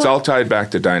 It's all tied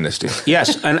back to Dynasty.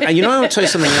 Yes. And I want to tell you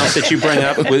something else that you bring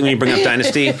up when you bring up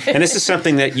Dynasty. And this is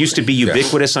something that used to be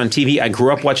ubiquitous on TV. I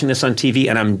grew up watching this on TV,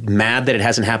 and I'm mad that it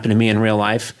hasn't happened to me in real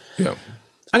life. Yeah.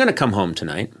 I'm going to come home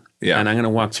tonight, Yeah. and I'm going to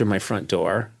walk through my front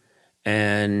door,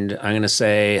 and I'm going to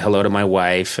say hello to my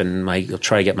wife, and I'll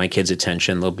try to get my kids'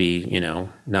 attention. They'll be,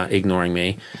 not ignoring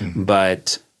me. Mm-hmm.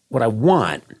 But what I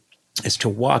want is to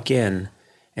walk in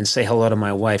and say hello to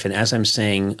my wife. And as I'm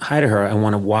saying hi to her, I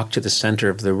want to walk to the center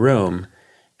of the room,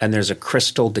 and there's a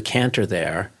crystal decanter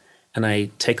there. And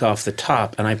I take off the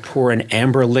top, and I pour an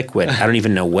amber liquid, I don't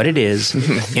even know what it is,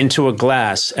 into a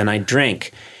glass, and I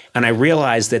drink. And I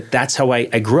realized that that's how I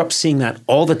grew up seeing that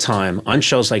all the time on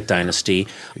shows like Dynasty,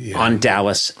 on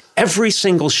Dallas. Every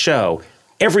single show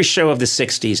of the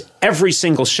 60s, every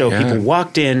single show, people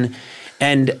walked in,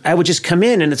 and I would just come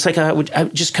in, and it's like I would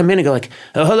just come in and go like,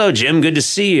 "Oh, hello, Jim, good to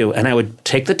see you." And I would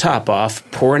take the top off,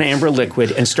 pour an amber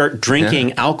liquid, and start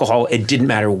drinking alcohol. It didn't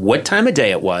matter what time of day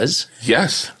it was.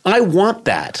 Yes. I want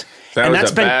that. That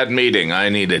was a bad meeting. I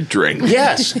need a drink.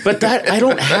 Yes, but I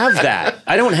don't have that.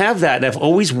 I don't have that, and I've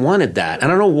always wanted that. I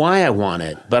don't know why I want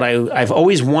it, but I've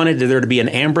always wanted there to be an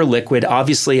amber liquid.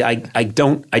 Obviously, I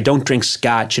don't drink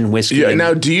scotch and whiskey. Yeah,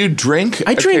 now, do you drink?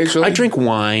 I drink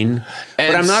wine,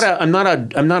 but I'm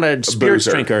not a spirits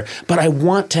drinker. But I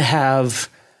want to have.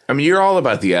 I mean, you're all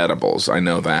about the edibles. I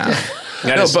know that.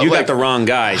 You got the wrong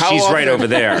guy. She's right over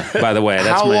there, by the way.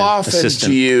 That's my assistant.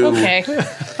 Do you? Okay.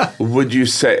 Would you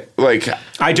say I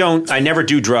never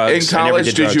do drugs. In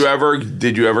college, did you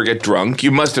ever get drunk?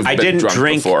 You must have. I didn't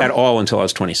drink at all until I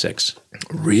was 26.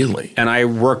 Really? And I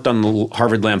worked on the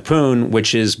Harvard Lampoon,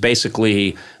 which is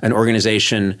basically an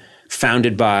organization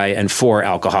founded by and for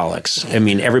alcoholics. I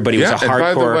mean, everybody was a hardcore. And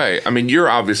by the way, I mean, you're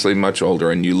obviously much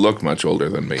older, and you look much older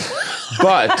than me.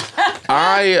 But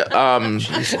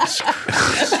Jesus Christ.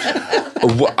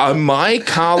 My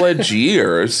college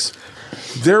years,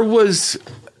 it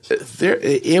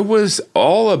was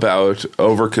all about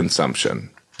overconsumption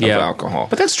of alcohol.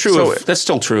 But that's true. That's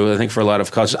still true, I think, for a lot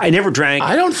of colleges. I never drank.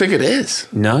 I don't think it is.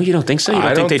 No, you don't think so? You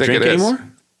don't think they drink anymore?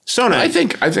 Sona, I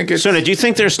think it's... Sona, do you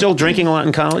think they're still drinking a lot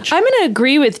in college? I'm going to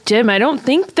agree with Jim. I don't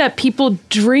think that people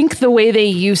drink the way they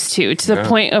used to the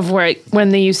point of when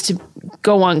they used to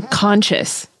go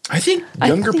unconscious. I think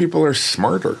younger people are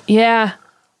smarter. Yeah.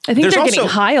 I think they're getting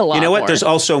high a lot more. You know what? There's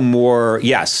also more,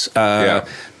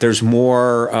 there's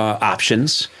more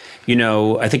options.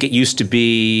 I think it used to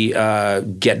be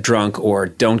get drunk or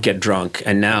don't get drunk,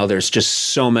 and now there's just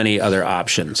so many other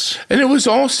options. And it was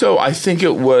also, I think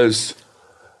it was...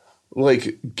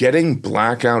 like getting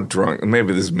blackout drunk,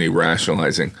 maybe this is me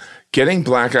rationalizing, getting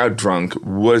blackout drunk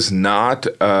was not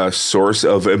a source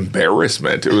of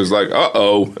embarrassment. It was like,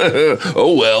 oh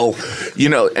well.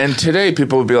 And today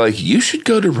people would be like, you should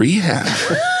go to rehab.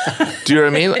 Do you know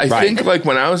what I mean? I think like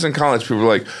when I was in college, people were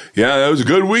like, yeah, that was a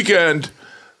good weekend.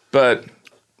 But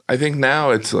I think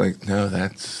now it's like, no,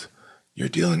 you're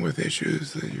dealing with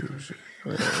issues that you should...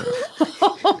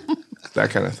 that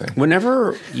kind of thing.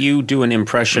 Whenever you do an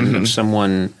impression of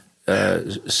someone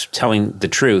telling the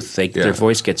truth, their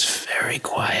voice gets very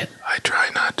quiet. I try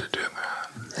not to do that.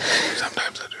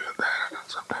 Sometimes I do that, and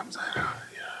sometimes I don't.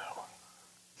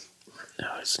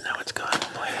 Now it's gone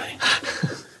completely.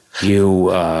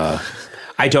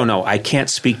 I don't know. I can't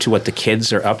speak to what the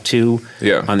kids are up to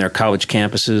on their college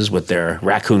campuses with their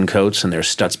raccoon coats and their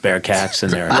Stutz Bearcats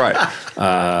and their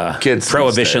kids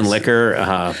prohibition liquor,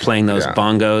 playing those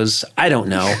bongos. I don't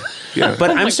know. But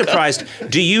I'm surprised.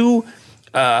 Do you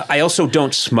I also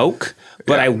don't smoke,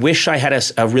 but I wish I had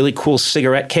a really cool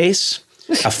cigarette case.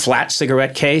 A flat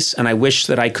cigarette case, and I wish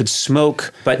that I could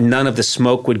smoke, but none of the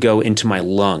smoke would go into my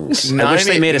lungs. I wish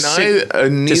they made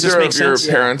neither of your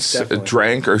parents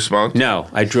drank or smoked? No,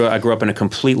 I grew up in a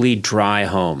completely dry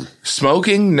home.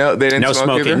 Smoking? No, they didn't smoke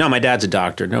smoking. Either? No, my dad's a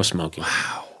doctor. No smoking.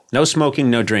 Wow. No smoking,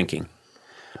 no drinking.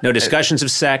 No discussions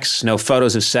of sex, no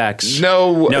photos of sex.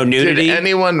 No nudity. Did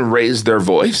anyone raise their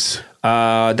voice?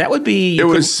 That would be...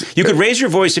 You could raise your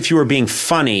voice if you were being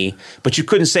funny, but you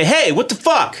couldn't say, hey, what the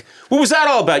fuck? What was that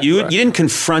all about? You didn't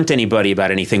confront anybody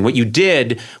about anything. What you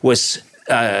did was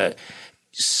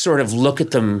sort of look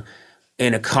at them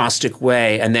in a caustic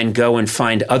way and then go and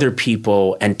find other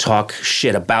people and talk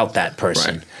shit about that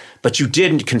person. Right. But you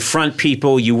didn't confront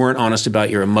people. You weren't honest about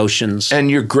your emotions.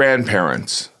 And your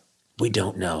grandparents? We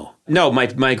don't know. No,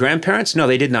 my grandparents, no,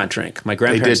 they did not drink. My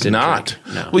grandparents did not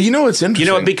drink. No. Well, it's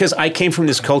interesting. Because I came from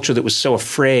this culture that was so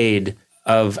afraid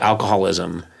of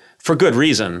alcoholism for good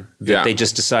reason. Yeah. They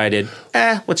just decided,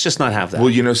 let's just not have that.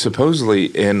 Well, supposedly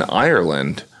in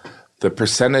Ireland, the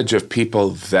percentage of people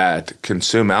that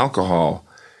consume alcohol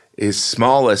is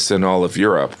smallest in all of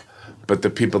Europe, but the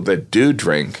people that do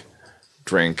drink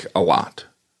a lot.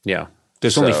 Yeah.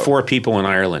 There's only 4 people in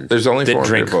Ireland. There's only 4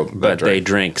 drink, people that but drink. they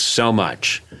drink so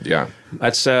much. Yeah.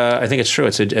 That's. I think it's true.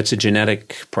 It's a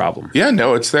genetic problem. Yeah,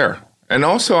 no, it's there. And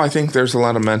also, I think there's a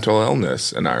lot of mental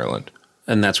illness in Ireland.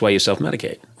 And that's why you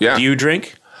self-medicate. Yeah. Do you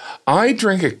drink? I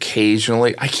drink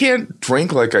occasionally. I can't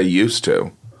drink like I used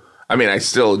to. I mean, I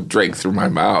still drink through my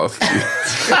mouth.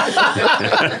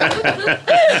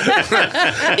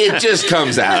 It just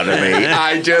comes out of me.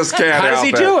 I just can't How does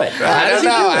he do it? I don't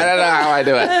know. I don't know how I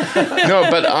do it. No,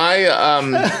 but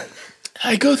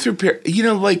I go through,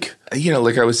 like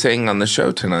I was saying on the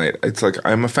show tonight, it's like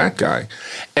I'm a fat guy.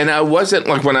 And I wasn't,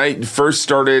 like when I first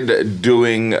started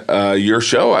doing your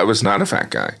show, I was not a fat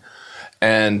guy.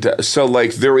 And so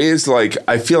like there is like,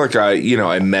 I feel like I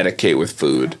medicate with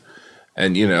food.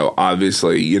 And,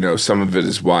 obviously, some of it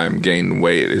is why I'm gaining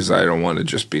weight is I don't want to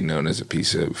just be known as a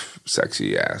piece of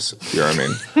sexy ass. You know what I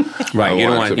mean? Right. You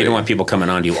don't want people coming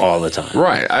on to you all the time.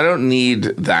 Right. I don't need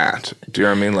that. Do you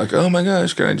know what I mean? Like, oh my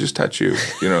gosh, can I just touch you?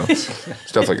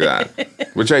 Stuff like that,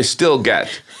 which I still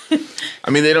get.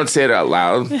 I mean, they don't say it out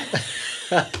loud.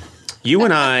 You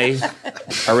and I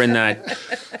are in that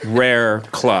rare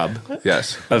club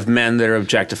Yes. of men that are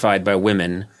objectified by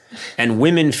women. And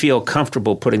women feel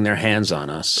comfortable putting their hands on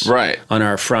us. Right. On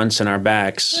our fronts and our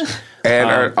backs. And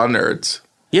our nerds.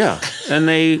 Yeah. And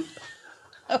they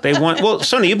want, well,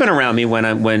 Sonia, you've been around me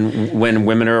when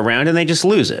women are around and they just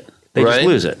lose it. They just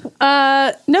lose it.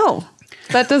 No,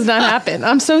 that does not happen.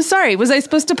 I'm so sorry. Was I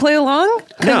supposed to play along?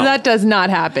 Because that does not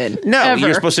happen. No, ever.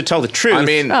 you're supposed to tell the truth. I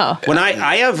mean, when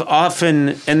I have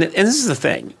often, and this is the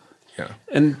thing. Yeah.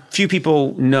 And few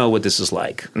people know what this is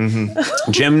like.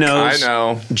 Mm-hmm. Jim knows. I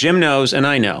know. Jim knows, and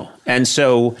I know. And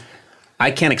so I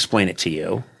can't explain it to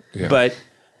you. Yeah. But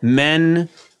men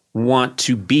want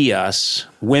to be us.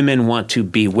 Women want to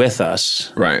be with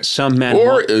us. Right. Some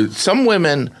men some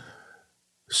women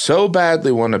so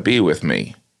badly want to be with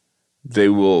me,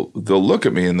 they'll look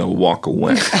at me and they'll walk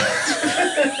away.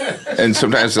 And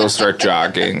sometimes they'll start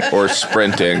jogging or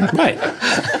sprinting. Right.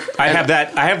 I have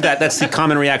that. That's the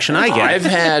common reaction I get. I've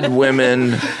had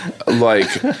women, like,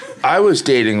 I was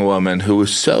dating a woman who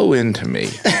was so into me.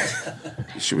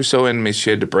 She was so into me, she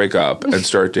had to break up and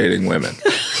start dating women.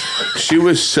 She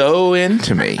was so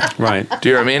into me. Right. Do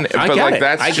you know what I mean?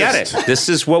 I get it. This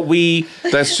is what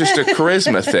That's just a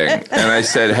charisma thing. And I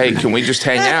said, hey, can we just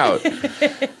hang out?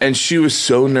 And she was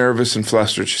so nervous and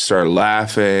flustered. She started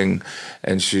laughing.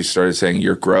 And she started saying,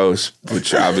 you're gross,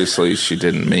 which obviously she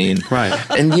didn't mean. Right.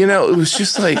 And, it was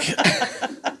just like,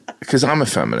 because I'm a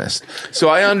feminist. So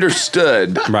I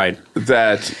understood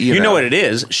that, you know what it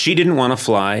is. She didn't want to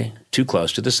fly too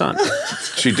close to the sun.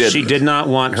 She did. She did not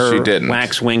want her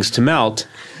wax wings to melt.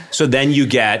 So then you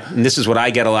get, and this is what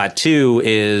I get a lot too,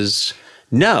 is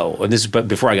no. And this is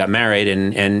before I got married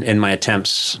and my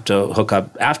attempts to hook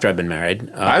up after I've been married.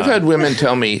 I've had women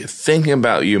tell me, thinking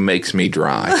about you makes me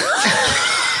dry.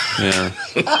 Yeah.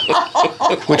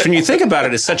 Which, when you think about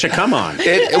it, is such a come on.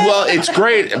 Well, it's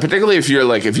great, particularly if you're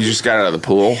like, if you just got out of the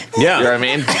pool. Yeah. You know what I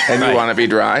mean? And you want to be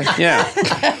dry. Yeah.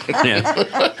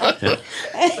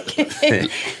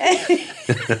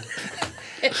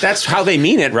 That's how they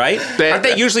mean it, right? Aren't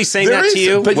they usually saying that to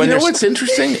you? But you know what's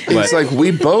interesting? It's like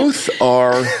we both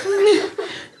are.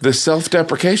 The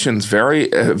self-deprecation's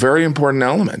very important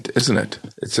element, isn't it?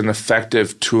 It's an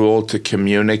effective tool to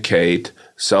communicate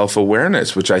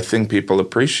self-awareness, which I think people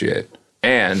appreciate.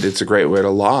 And it's a great way to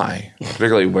lie,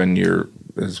 particularly when you're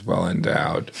as well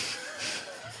endowed.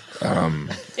 I'm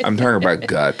talking about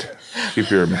gut. Keep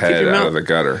your head out of the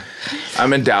gutter.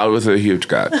 I'm endowed with a huge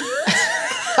gut.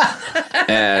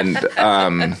 And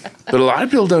but a lot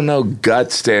of people don't know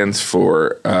gut stands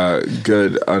for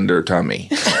good under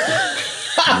tummy.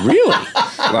 Really?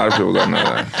 A lot of people don't know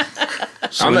that.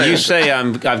 So when you say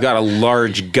I've got a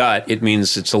large gut, it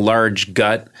means it's a large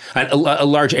gut, a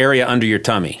large area under your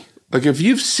tummy. Like I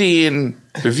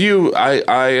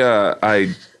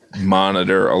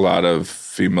monitor a lot of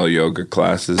female yoga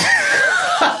classes.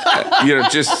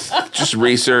 Just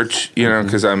research,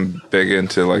 because I'm big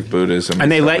into like Buddhism. And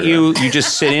they let you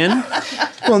just sit in?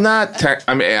 Well, I'm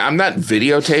not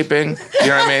videotaping. You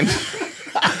know what I mean?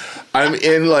 I'm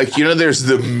in there's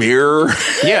the mirror.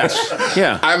 Yes.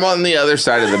 Yeah. I'm on the other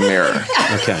side of the mirror.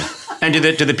 Okay. And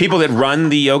do the people that run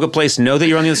the yoga place know that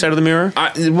you're on the other side of the mirror?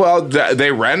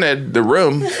 They rented the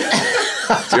room. Do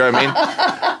you know what I mean?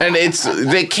 And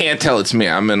they can't tell it's me.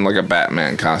 I'm in like a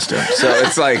Batman costume. So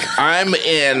it's like I'm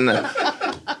in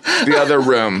the other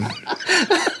room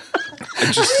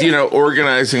just,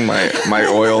 organizing my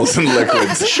oils and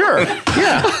liquids. Sure.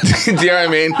 Yeah. Do you know what I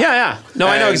mean? Yeah. No,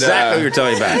 I know exactly what you're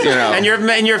talking about.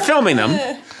 And you're filming them.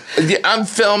 Yeah, I'm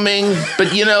filming, but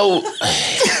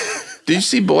did you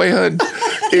see Boyhood?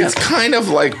 It's kind of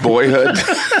like Boyhood.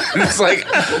 It's like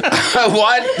I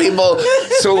want people.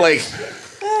 So like,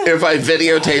 if I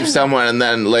videotape someone and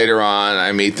then later on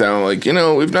I meet them, like,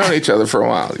 we've known each other for a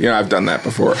while. I've done that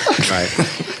before. Right.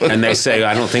 And they say,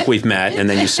 I don't think we've met. And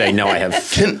then you say, no, I have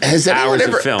hours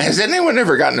of film. Has anyone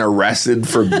ever gotten arrested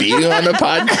for being on a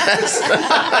podcast?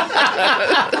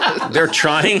 They're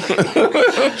trying.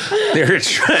 They're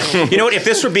trying. You know what? If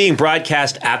this were being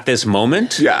broadcast at this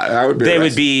moment, I would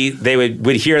be they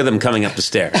would hear them coming up the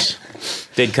stairs.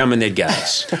 They'd come and they'd get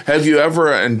us. Have you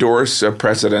ever endorsed a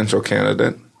presidential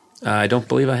candidate? I don't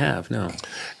believe I have, no.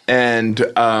 And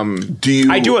do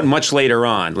you? I do it much later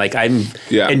on. Like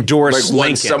endorse like Lincoln.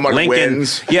 When someone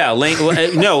wins. Yeah,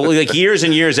 no, like years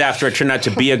and years after it turned out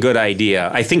to be a good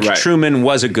idea. I think Truman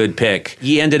was a good pick.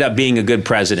 He ended up being a good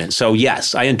president. So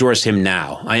yes, I endorse him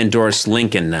now. I endorse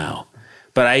Lincoln now.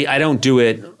 But I don't do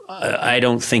it. I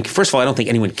don't think. First of all, I don't think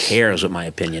anyone cares what my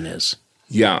opinion is.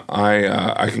 Yeah,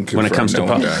 I can confirm when it comes to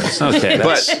guys. Okay,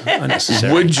 that's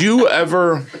unnecessary. Would you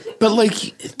ever? But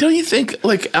like, don't you think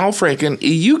like Al Franken?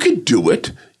 You could do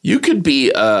it. You could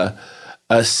be a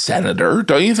senator.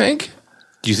 Don't you think?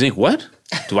 Do you think what?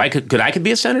 Could I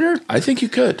be a senator? I think you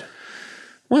could.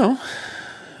 Well,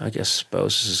 I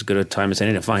suppose this is as good a time as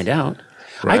any to find out.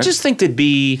 Right? I just think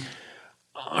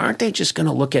aren't they just going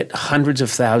to look at hundreds of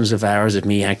thousands of hours of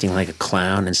me acting like a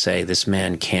clown and say this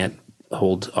man can't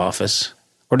hold office?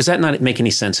 Or does that not make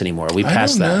any sense anymore? Are we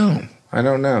past that? I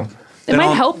don't know. It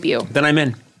might help you. Then I'm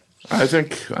in. I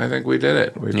think we did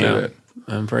it. We did it.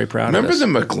 I'm very proud Remember of this. the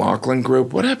McLaughlin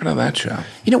Group? What happened to that show?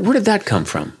 Where did that come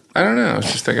from? I don't know. I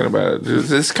was just thinking about it.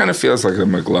 This kind of feels like the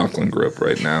McLaughlin Group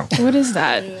right now. What is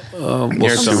that? I'm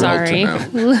sorry.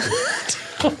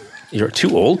 You're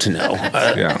too old to know.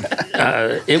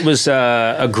 It was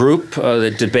a group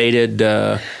that debated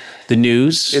the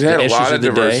news. It had the a lot of the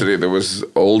diversity. Day. There was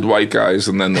old white guys,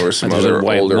 and then there was some other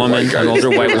older white guys. An older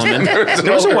white woman.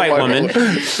 There was a white woman.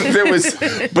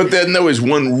 But then there was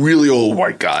one really old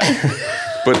white guy.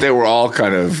 But they were all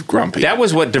kind of grumpy. That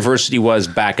was what diversity was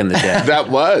back in the day. That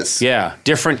was. Yeah.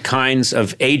 Different kinds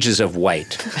of ages of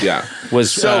white. Yeah.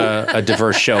 Was a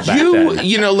diverse show back then. Like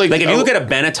if you look at a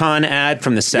Benetton ad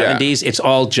from the 70s, it's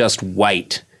all just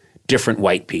white, different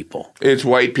white people. It's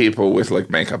white people with like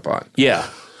makeup on. Yeah.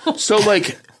 So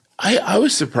like I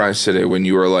was surprised today when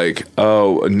you were like,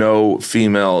 oh, no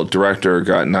female director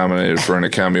got nominated for an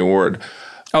Academy Award.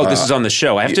 Oh, this is on the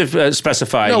show. I have to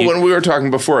specify. No, when we were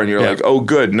talking before, and you're like, "Oh,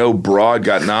 good, no broad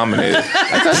got nominated." I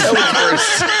thought that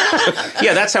was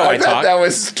yeah, that's how I talk. That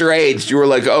was strange. You were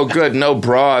like, "Oh, good, no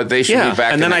broad. They should be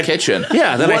back in the kitchen."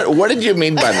 Yeah. What did you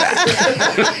mean by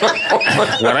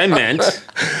that? What I meant.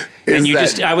 And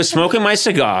I was smoking my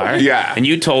cigar. Yeah. And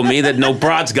you told me that no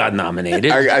broads got nominated.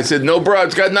 I said no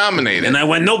broads got nominated, and I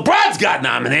went, no broads got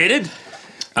nominated.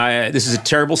 This is a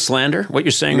terrible slander, what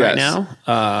you're saying right now.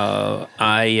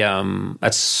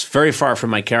 That's very far from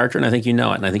my character, and I think you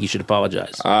know it, and I think you should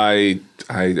apologize. I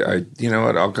you know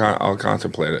what? I'll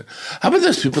contemplate it. How about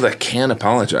those people that can't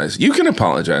apologize? You can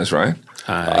apologize, right?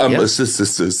 Remember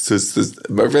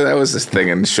that was this thing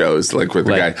in shows, like with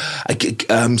the guy.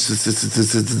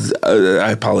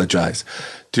 I apologize.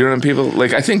 Do you know what people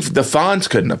like? I think the Fonz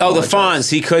couldn't apologize. Oh, the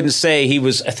Fonz. He couldn't say he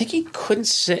was. I think he couldn't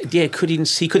say. Yeah, he couldn't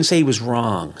say he was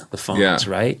wrong. The Fonz,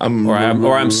 right?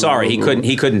 Or I'm sorry. He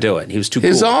couldn't do it. He was too.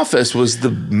 His cool. office was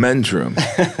the men's room.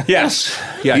 Yes.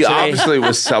 Yeah. He obviously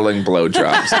was selling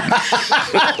blowjobs.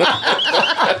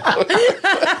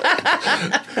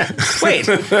 Wait,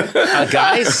 a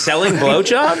guy selling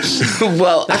blowjobs?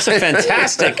 Well, that's a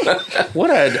fantastic.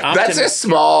 That's a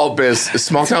small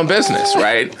town business,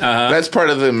 right? That's part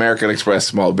of the American Express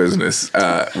small business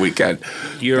weekend.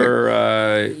 You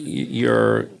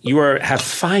have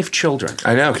 5 children.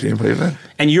 I know. Can you believe that?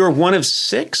 And you're one of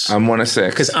 6? I'm one of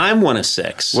 6. Because I'm one of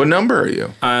 6. What number are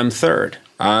you? I'm 3rd.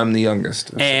 I'm the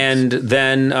youngest. And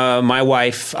then my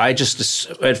wife, at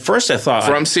first I thought.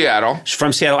 From Seattle.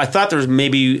 From Seattle. I thought there was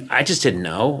I just didn't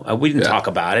know. We didn't talk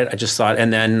about it. I just thought,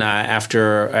 and then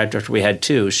after we had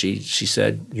 2, she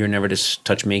said, "You're never to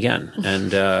touch me again." And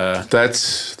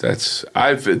that's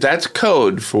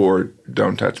code for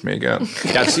don't touch me again.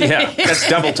 That's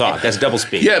double talk. That's double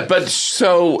speak. Yeah, but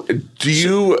so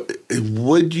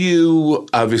would you,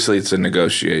 obviously it's a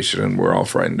negotiation and we're all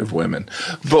frightened of women,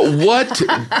 but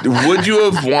would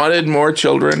you have wanted more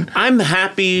children? I'm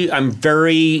happy. I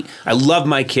love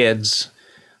my kids.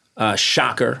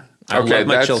 Shocker. I love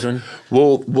my children.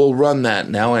 We'll run that.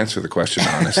 Now answer the question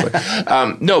honestly.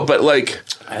 No, but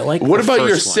what about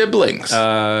your siblings?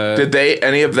 Did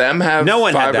any of them have no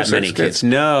one 5 had or that 6 many kids?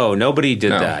 No, nobody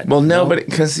did that. Well, nobody,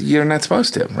 because you're not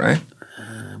supposed to, right?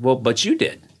 Well, but you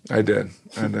did. I did.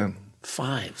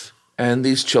 5. And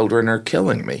these children are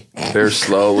killing me. They're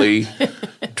slowly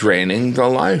draining the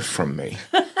life from me.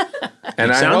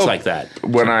 And It I sounds hope like that.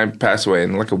 when I pass away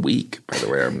in like a week, by the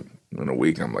way, in a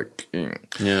week, I'm like,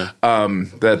 Yeah.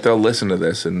 that they'll listen to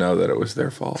this and know that it was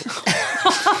their fault.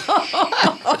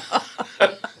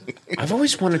 I've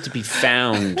always wanted to be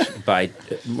found by,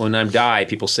 when I die,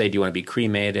 people say, do you want to be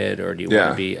cremated or do you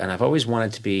want to be, and I've always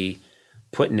wanted to be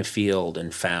put in a field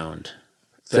and found.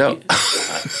 So,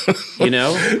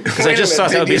 because I just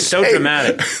thought that would be so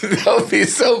dramatic. That would be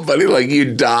so funny. Like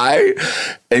you die,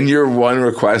 and your one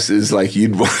request is like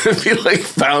you'd want to be like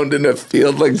found in a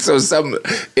field, like so some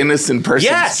innocent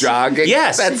person's jogging.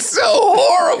 Yes, that's so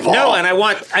horrible. No, and I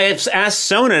have asked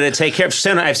Sona to take care of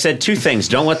Sona. I've said 2 things: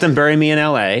 don't let them bury me in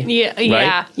L.A.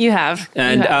 Yeah, you have,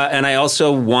 and I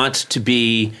also want to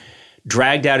be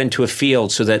dragged out into a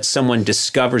field so that someone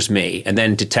discovers me, and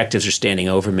then detectives are standing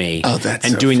over me. Oh, that's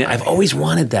and so doing funny. that. I've always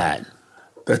wanted that.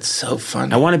 That's so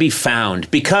funny. I want to be found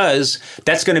because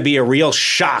that's going to be a real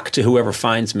shock to whoever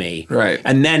finds me. Right.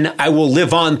 And then I will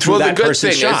live on through that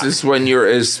person's shock. Well, the good thing is when you're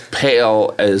as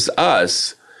pale as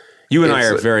us. You and I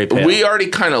are very pale. We already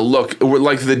kind of look, we're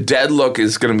like the dead look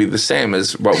is going to be the same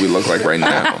as what we look like right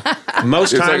now.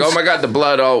 Most it's times, like, oh my God, the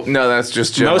blood. Oh no, that's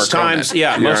just Jim. Most times,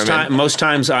 yeah. You know Most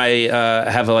times I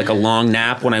have a long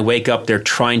nap. When I wake up, they're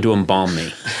trying to embalm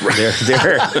me.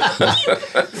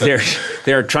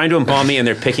 They're trying to embalm me, and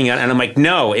they're picking out. And I'm like,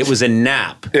 no, it was a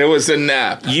nap. It was a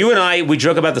nap. You and I, we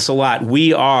joke about this a lot.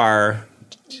 We are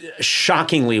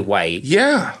shockingly white.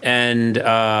 Yeah. And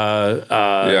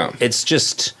it's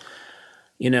just.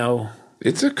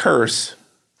 It's a curse.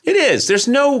 It is. There's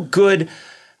no good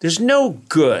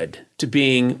to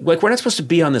being like we're not supposed to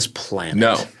be on this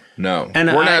planet. No.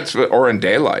 And we're not, or in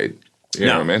daylight. You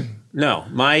know what I mean? No.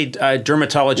 My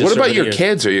dermatologist. What about your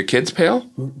kids? Are your kids pale?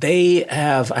 They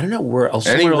have. I don't know where.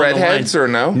 Any redheads or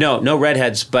no? No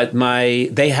redheads. But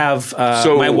they have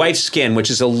my wife's skin,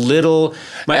 which is a little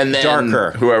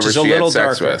darker. Whoever she had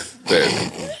sex darker. with.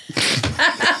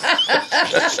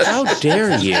 How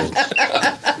dare you?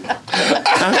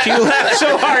 How do you laugh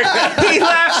so hard? He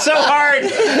laughed so hard.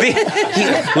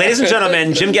 Ladies and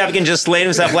gentlemen, Jim Gaffigan just laid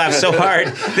himself laugh so hard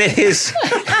that his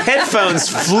headphones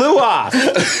flew off.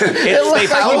 It looked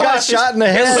like he got shot in the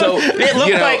head. It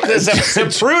looked like the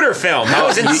Zapruder film. That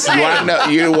was insane.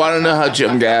 You want to know how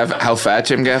fat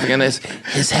Jim Gaffigan is?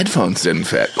 His headphones didn't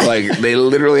fit. Like they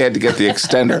literally had to get the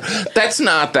extender. That's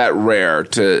not that rare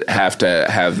to have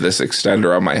this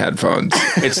extender on my headphones.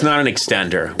 It's not an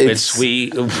extender.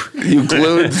 You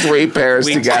glued 3 pairs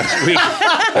together. We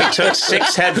took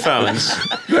 6 headphones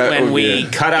and we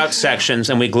cut out sections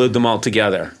and we glued them all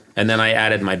together. And then I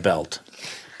added my belt.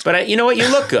 But you know what? You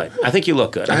look good. I think you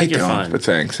look good. I think you're fine. But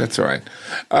thanks. That's all right.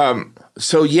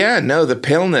 The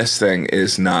paleness thing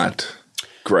is not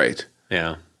great.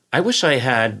 Yeah. I wish I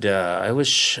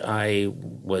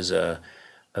was a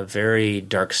very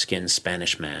dark-skinned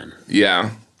Spanish man.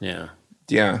 Yeah. Yeah.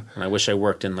 Yeah. And I wish I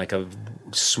worked in like a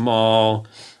small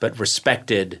but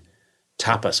respected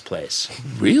tapas place.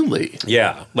 Really?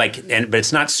 Yeah. But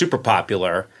it's not super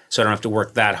popular, so I don't have to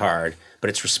work that hard, but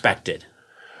it's respected.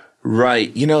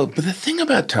 Right. But the thing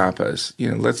about tapas,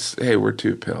 we're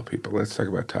 2 pale people. Let's talk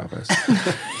about tapas.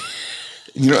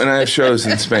 And I have shows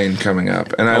in Spain coming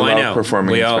up, and I love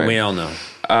performing in Spain. We all know.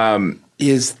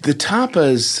 Is the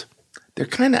tapas, they're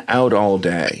kind of out all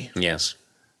day. Yes.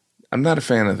 I'm not a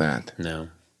fan of that. No.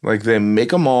 Like they make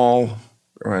them all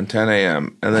around 10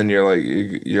 a.m. and then you're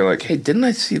like, hey, didn't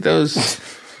I see those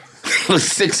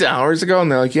 6 hours ago? And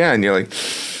they're like, yeah. And you're like,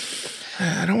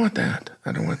 I don't want that.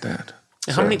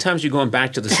 How many times are you going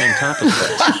back to the same tapas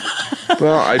place?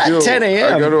 Well, I do. At 10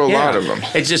 a.m. I go to a lot of them.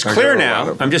 It's just clear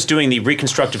now. I'm just doing the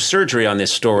reconstructive surgery on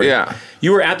this story. Yeah.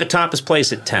 You were at the tapas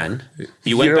place at 10.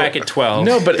 You went back at 12.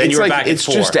 No, but then it's you were like back it's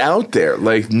at 4. just out there.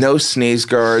 Like no sneeze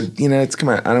guard. Come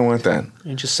on. I don't want that.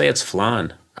 You just say it's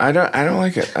flan. I don't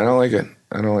like it. I don't like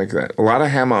that. A lot of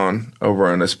jamon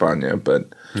over in España, but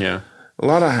yeah. A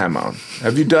lot of jamon.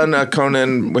 Have you done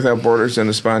Conan Without Borders in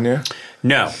España?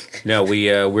 No,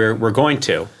 we're going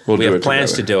to. We'll we do have it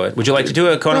plans together. to do it. Would you like to do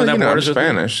a Conan Well, Without I'm Borders with me?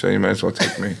 Spanish, so you might as well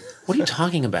take me. What are you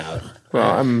talking about?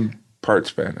 Well, I'm part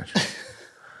Spanish.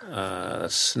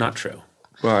 That's not true.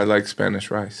 Well, I like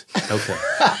Spanish rice. Okay.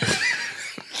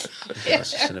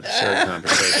 This is an absurd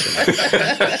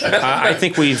conversation. I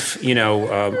think we've,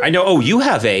 I know. Oh, you're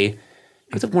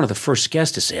one of the first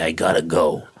guests to say, "I gotta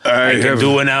go. I can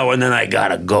do an hour and then I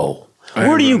gotta go."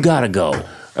 Where do you gotta go?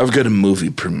 I've got a movie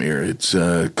premiere. It's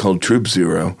called Troop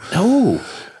Zero. Oh.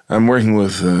 I'm working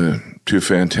with two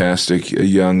fantastic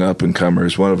young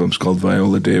up-and-comers. One of them's called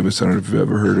Viola Davis. I don't know if you've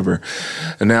ever heard of her.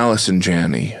 And Allison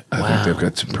Janney. I think they've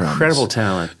got some promise. Incredible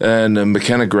talent. And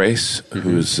McKenna Grace,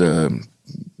 who's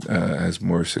has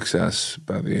more success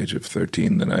by the age of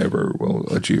 13 than I ever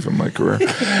will achieve in my career.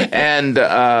 And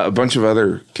a bunch of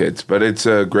other kids. But it's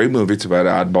a great movie. It's about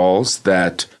oddballs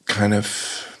that kind of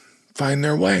find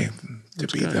their way to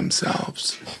be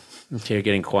themselves. Okay, you're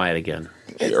getting quiet again.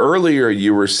 Earlier,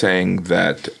 you were saying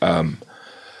that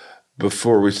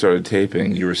before we started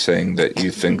taping, you were saying that you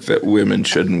think that women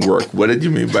shouldn't work. What did you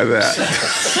mean by that?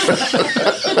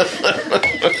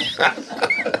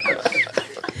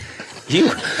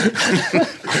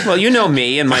 Well, you know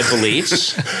me and my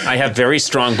beliefs. I have very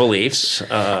strong beliefs.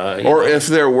 Or if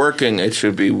they're working, it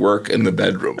should be work in the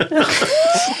bedroom.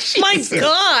 My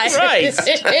God. Right.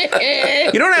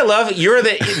 You know what I love?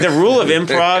 The rule of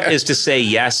improv is to say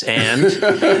yes and.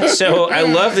 So I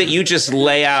love that you just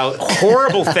lay out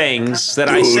horrible things that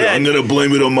I said. I'm going to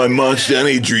blame it on my Monster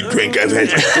Energy drink. I've had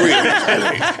 3 of these.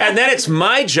 And then it's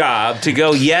my job to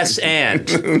go yes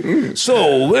and.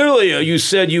 So earlier you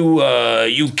said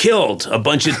you killed a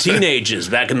bunch of teenagers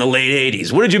back in the late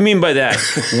 80s. What did you mean by that?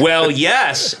 Well,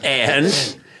 yes, and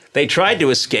they tried to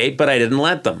escape, but I didn't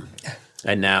let them.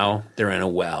 And now they're in a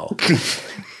well.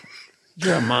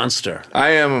 You're a monster. I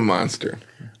am a monster.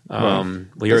 Well,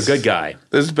 you're a good guy.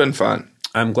 This has been fun.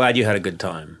 I'm glad you had a good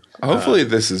time. Hopefully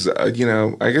this is, I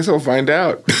guess I'll find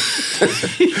out.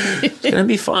 It's going to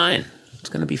be fine. It's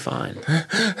going to be fine.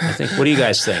 I think. What do you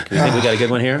guys think? Do you think we got a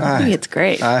good one here? I think it's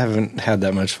great. I haven't had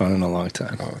that much fun in a long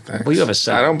time. Oh, thanks. Well, you have a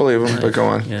set. I don't believe him, but go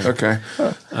on. Yeah. Okay.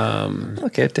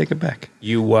 Okay, take it back.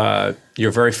 You're a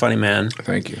very funny man.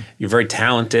 Thank you. You're very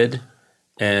talented,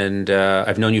 and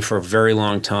I've known you for a very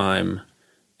long time,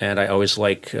 and I always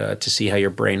like to see how your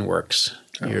brain works.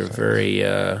 You're a very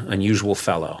unusual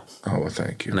fellow. Oh, well,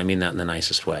 thank you. And I mean that in the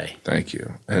nicest way. Thank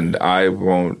you. And I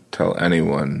won't tell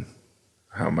anyone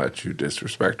how much you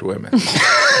disrespect women. Thank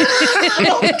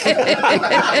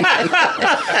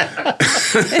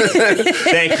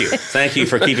you. Thank you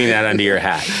for keeping that under your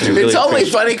hat. It's only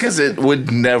funny because it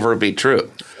would never be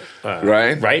true.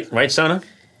 Right? Right, Sona?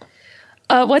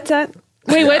 What's that?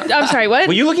 Wait, what? I'm sorry, what?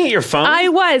 Were you looking at your phone? I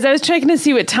was trying to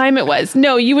see what time it was.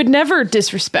 No, you would never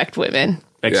disrespect women.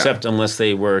 Except unless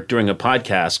they were doing a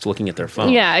podcast looking at their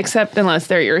phone. Yeah, except unless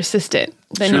they're your assistant.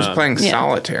 Then She was playing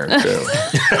solitaire, too.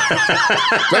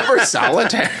 Remember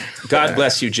solitaire? God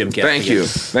bless you, Jim Gaffigan. Thank you.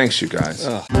 Thanks, you guys.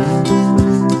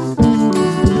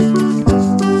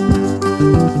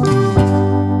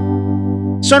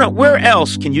 Sona, where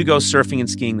else can you go surfing and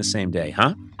skiing the same day,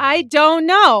 huh? I don't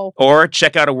know. Or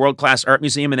check out a world-class art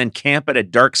museum and then camp at a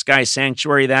dark sky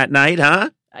sanctuary that night, huh?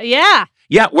 Yeah.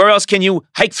 Yeah, where else can you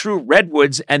hike through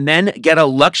redwoods and then get a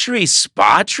luxury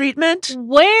spa treatment?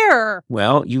 Where?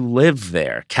 Well, you live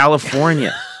there.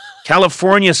 California.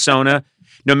 California, Sona.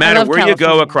 No matter where you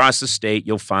go across the state,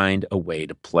 you'll find a way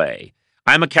to play.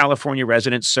 I'm a California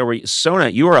resident, so are you. Sona,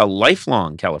 you are a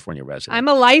lifelong California resident. I'm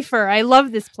a lifer. I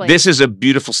love this place. This is a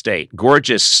beautiful state.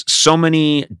 Gorgeous. So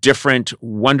many different,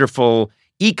 wonderful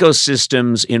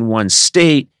ecosystems in one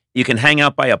state. You can hang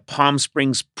out by a Palm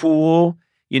Springs pool.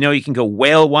 You can go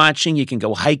whale watching. You can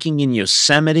go hiking in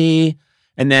Yosemite.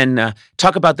 And then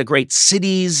talk about the great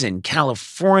cities in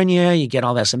California. You get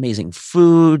all this amazing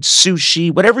food, sushi,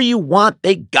 whatever you want,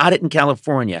 they got it in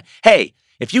California. Hey,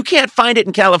 if you can't find it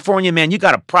in California, man, you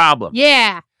got a problem.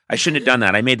 Yeah. I shouldn't have done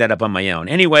that. I made that up on my own.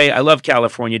 Anyway, I love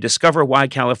California. Discover why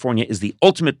California is the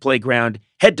ultimate playground.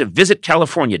 Head to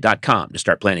visitcalifornia.com to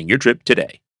start planning your trip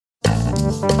today.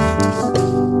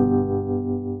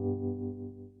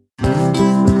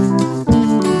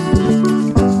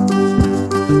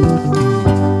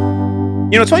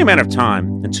 It's only a matter of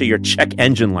time until your check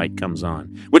engine light comes on,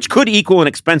 which could equal an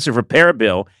expensive repair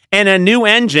bill, and a new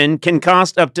engine can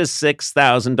cost up to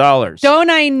 $6,000. Don't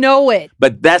I know it?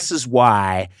 But this is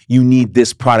why you need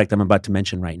this product I'm about to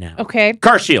mention right now. Okay.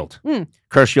 CarShield.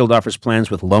 CarShield offers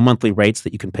plans with low monthly rates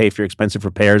that you can pay for your expensive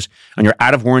repairs on your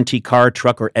out-of-warranty car,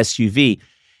 truck, or SUV.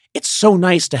 It's so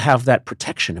nice to have that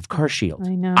protection of CarShield.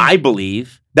 I know. I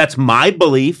believe, that's my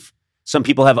belief, Some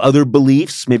people have other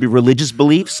beliefs, maybe religious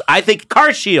beliefs. I think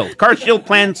CarShield. CarShield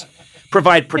plans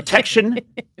provide protection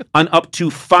on up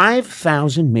to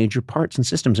 5,000 major parts and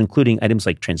systems, including items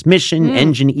like transmission,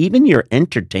 engine, even your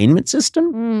entertainment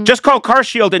system. Just call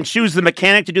CarShield and choose the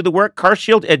mechanic to do the work.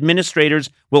 CarShield administrators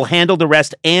will handle the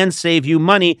rest and save you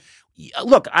money.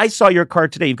 Look, I saw your car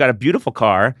today. You've got a beautiful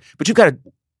car, but you've got to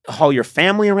haul your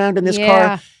family around in this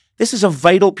car. This is a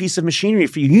vital piece of machinery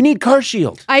for you. You need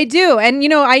CarShield. I do. And,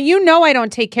 I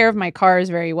don't take care of my cars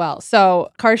very well. So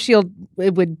CarShield,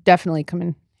 it would definitely come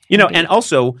in. And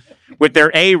also, with their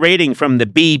A rating from the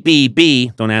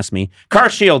BBB, don't ask me,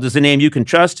 CarShield is the name you can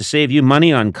trust to save you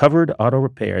money on covered auto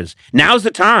repairs. Now's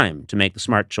the time to make the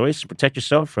smart choice and protect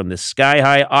yourself from the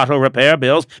sky-high auto repair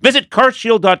bills. Visit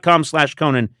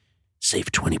carshield.com/Conan.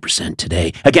 Save 20%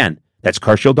 today. Again, that's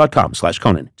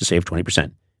carshield.com/Conan to save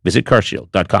 20%. Visit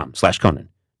carshield.com/Conan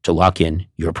to lock in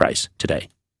your price today.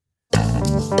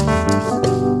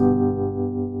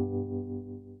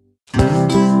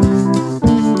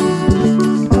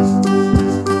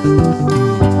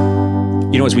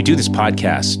 As we do this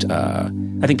podcast,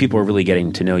 I think people are really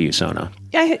getting to know you, Sona.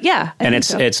 Yeah. And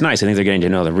it's nice. I think they're getting to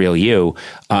know the real you.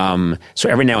 So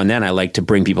every now and then I like to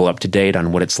bring people up to date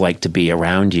on what it's like to be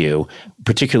around you,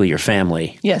 particularly your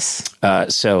family. Yes.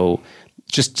 So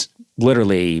just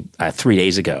literally 3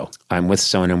 days ago, I'm with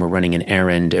Sona and we're running an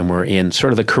errand and we're in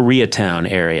sort of the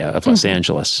Koreatown area of Los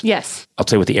Angeles. Yes. I'll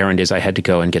tell you what the errand is. I had to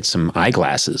go and get some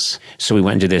eyeglasses. So we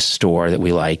went into this store that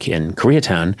we like in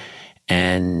Koreatown.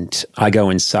 And I go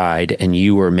inside, and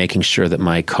you were making sure that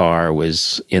my car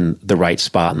was in the right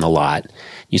spot in the lot.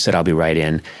 You said, I'll be right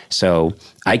in. So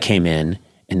I came in,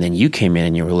 and then you came in,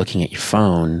 and you were looking at your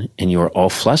phone, and you were all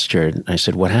flustered. And I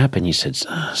said, what happened? You said,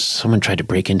 someone tried to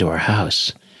break into our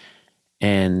house.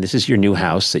 And this is your new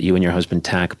house that you and your husband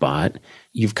Tack bought.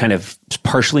 You've kind of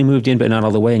partially moved in, but not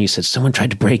all the way. And you said, someone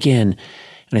tried to break in.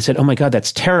 And I said, oh my God,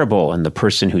 that's terrible. And the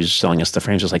person who's selling us the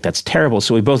frames was like, that's terrible.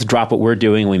 So we both drop what we're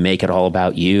doing. We make it all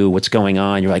about you. What's going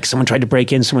on? You're like, someone tried to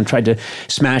break in. Someone tried to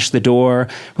smash the door.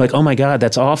 We're like, oh my God,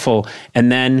 that's awful.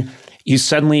 And then you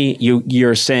suddenly,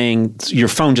 you're saying your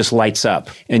phone just lights up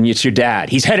and it's your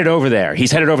dad. He's headed over there.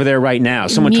 He's headed over there right now.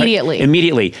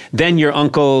 Immediately. Then your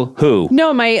uncle who?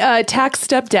 No, my tax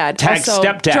stepdad.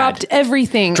 Dropped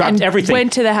everything.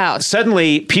 Went to the house.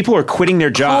 Suddenly, people are quitting their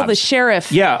jobs. Call the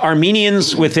sheriff. Yeah,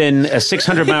 Armenians within a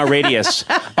 600-mile radius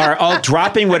are all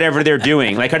dropping whatever they're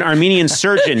doing. Like an Armenian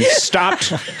surgeon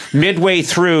stopped midway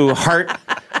through heart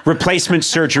replacement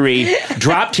surgery,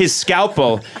 dropped his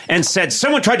scalpel, and said,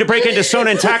 someone tried to break into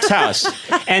Sona and Tack's house,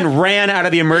 and ran out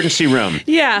of the emergency room.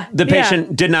 Yeah. The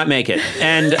patient did not make it.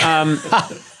 And,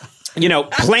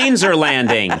 planes are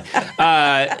landing.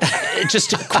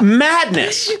 Just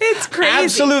madness. It's crazy.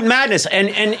 Absolute madness.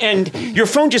 And your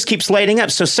phone just keeps lighting up.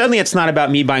 So suddenly it's not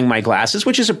about me buying my glasses,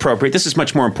 which is appropriate. This is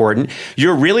much more important.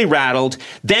 You're really rattled.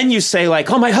 Then you say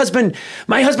like, oh, my husband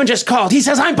just called. He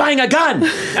says, I'm buying a gun.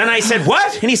 And I said,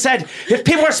 what? And he said, if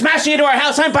people are smashing into our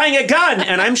house, I'm buying a gun.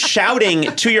 And I'm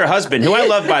shouting to your husband, who I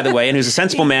love, by the way, and who's a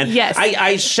sensible man. Yes.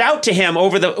 I shout to him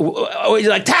over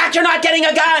like, Tack, you're not getting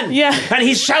a gun. Yeah. And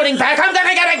he's shouting back, I'm going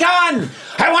to get a gun.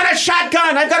 I want a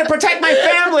shotgun. I've got to protect my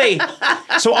family.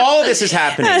 So all of this is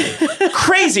happening.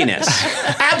 Craziness.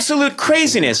 Absolute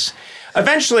craziness.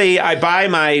 Eventually, I buy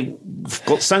my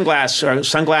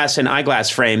sunglass and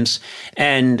eyeglass frames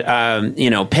and,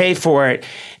 pay for it.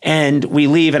 And we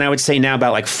leave. And I would say now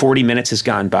about like 40 minutes has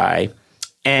gone by.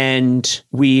 And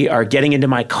we are getting into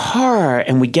my car,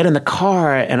 and we get in the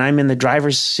car, and I'm in the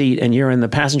driver's seat, and you're in the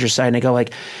passenger side. And I go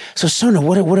like, so Sona,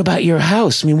 what about your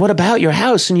house? I mean, what about your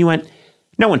house? And you went,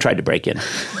 no one tried to break in.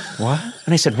 What?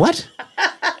 And I said, what?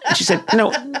 And she said,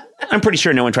 no, I'm pretty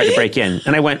sure no one tried to break in.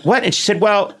 And I went, what? And she said,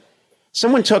 well,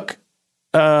 someone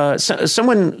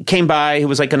came by who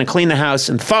was like going to clean the house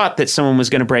and thought that someone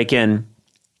was going to break in.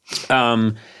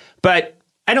 But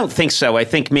I don't think so. I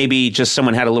think maybe just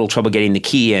someone had a little trouble getting the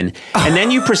key in. And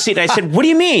then you proceed. I said, what do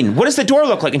you mean? What does the door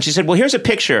look like? And she said, well, here's a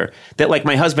picture that like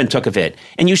my husband took of it.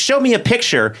 And you showed me a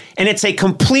picture, and it's a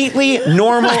completely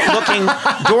normal looking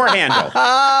door handle.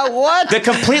 What? The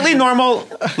completely normal,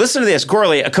 listen to this,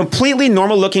 Gorley, a completely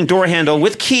normal looking door handle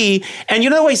with key. And you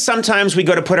know the way sometimes we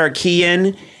go to put our key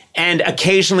in, and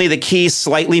occasionally the key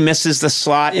slightly misses the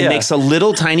slot and makes a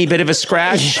little tiny bit of a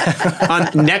scratch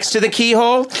next to the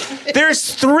keyhole?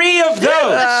 There's 3 of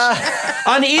those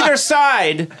on either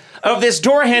side of this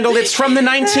door handle that's from the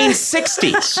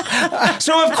 1960s.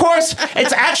 So, of course,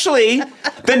 it's actually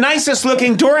the nicest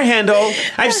looking door handle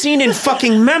I've seen in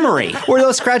fucking memory. Were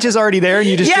those scratches already there and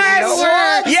you just didn't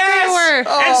know? Yes! They were.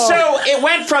 And so it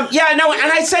went from, and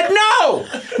I said, no!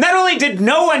 Not only only did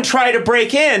no one try to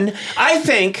break in, I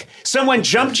think someone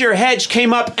jumped your hedge,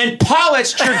 came up, and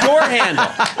polished your door handle.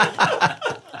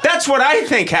 That's what I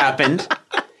think happened.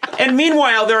 And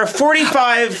meanwhile, there are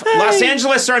 45 Los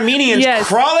Angeles Armenians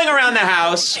crawling around the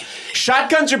house.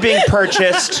 Shotguns are being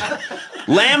purchased.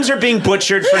 Lambs are being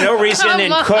butchered for no reason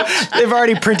and cooked. They've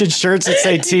already printed shirts that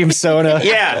say Team Sona.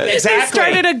 Yeah, exactly.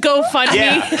 They started a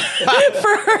GoFundMe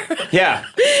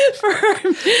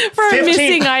for 15,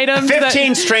 missing items.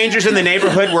 15 strangers in the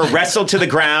neighborhood were wrestled to the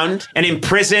ground and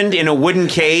imprisoned in a wooden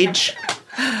cage.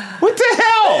 What the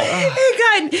hell?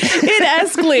 It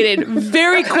escalated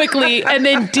very quickly and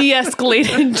then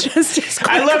de-escalated just as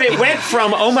quickly. I love it. It went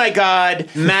from, oh my God,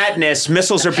 madness,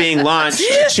 missiles are being launched,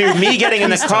 to me getting in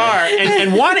the car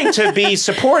and wanting to be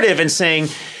supportive and saying,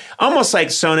 almost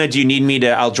like, Sona, do you need me to,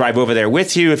 I'll drive over there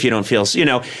with you if you don't feel,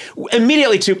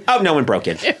 immediately to, oh, no one broke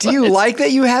in. Do you like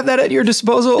that you have that at your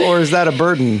disposal, or is that a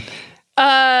burden?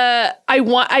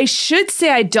 I should say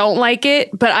I don't like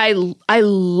it, but I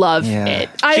love it.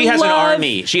 She has an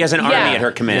army. She has an army at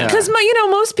her command. Because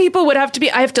most people would have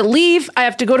to I have to leave, I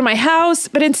have to go to my house,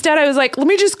 but instead I was like, let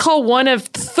me just call one of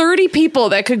 30 people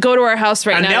that could go to our house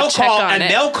right now to check on it.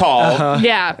 And they'll call.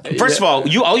 Yeah. First of all,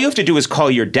 all you have to do is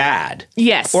call your dad.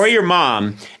 Yes. Or your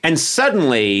mom, and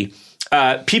suddenly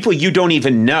people you don't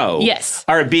even know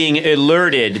are being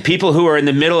alerted. People who are in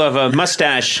the middle of a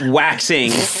mustache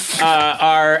waxing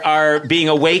are being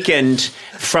awakened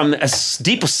from a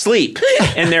deep sleep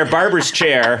in their barber's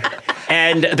chair,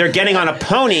 and they're getting on a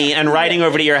pony and riding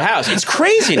over to your house. It's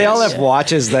craziness. They all have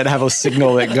watches that have a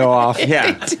signal that go off.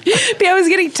 Yeah. But I was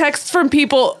getting texts from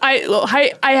people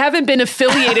I haven't been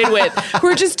affiliated with who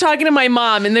were just talking to my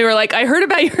mom, and they were like, I heard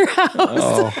about your house.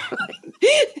 Oh.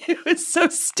 It was so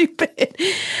stupid.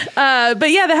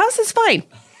 But yeah, the house is fine.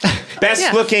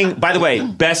 Best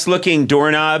looking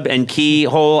doorknob and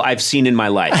keyhole I've seen in my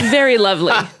life. Very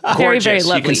lovely. Very, very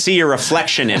lovely. You can see your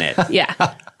reflection in it. Yeah.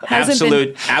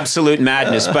 Absolute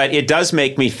madness. But it does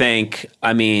make me think,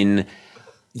 I mean,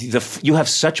 you have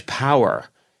such power.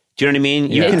 Do you know what I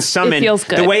mean? You can summon, it feels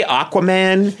good. The way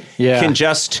Aquaman can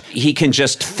just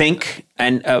think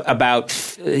and about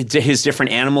his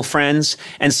different animal friends,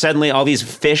 and suddenly all these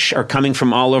fish are coming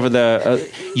from all over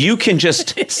you can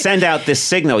just send out this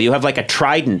signal. You have like a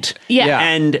trident,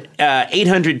 and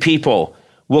 800 people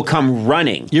will come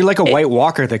running. You're like a White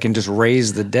Walker that can just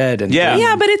raise the dead. And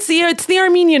yeah, but it's the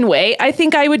Armenian way. I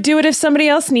think I would do it if somebody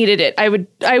else needed it. I would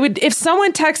if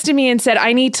someone texted me and said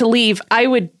I need to leave, I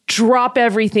would drop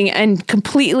everything and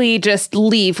completely just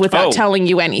leave without telling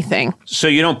you anything. So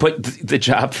you don't put the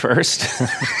job first?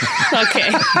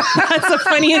 Okay. That's the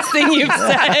funniest thing you've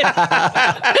said.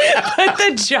 Put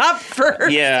the job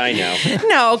first. Yeah, I know.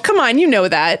 No, come on, you know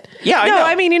that. Yeah, I know.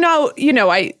 I mean, I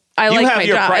like my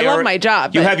job. I love my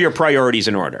job. You have your priorities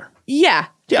in order. Yeah.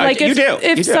 Yeah, like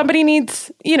if somebody needs,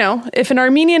 if an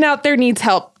Armenian out there needs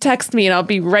help, text me and I'll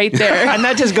be right there. And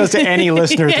that just goes to any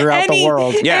listener throughout the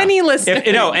world. Yeah. Any listener.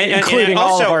 Including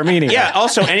all of Armenia. Yeah,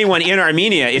 also anyone in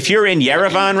Armenia. If you're in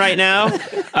Yerevan right now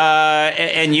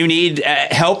and you need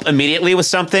help immediately with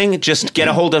something, just get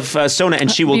a hold of Sona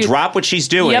and she will drop what she's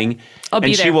doing. Yep. I'll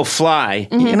be there. She will fly.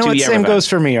 Mm-hmm. You know what? Yerevan. Same goes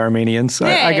for me, Armenians.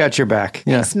 I got your back.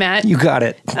 Yeah. Thanks, Matt. You got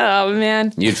it. Oh,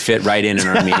 man. You'd fit right in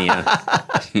Armenia.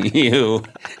 You.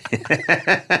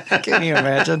 Can you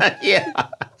imagine? Yeah.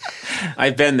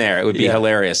 I've been there. It would be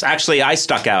hilarious. Actually, I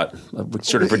stuck out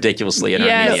sort of ridiculously in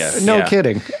Armenia. No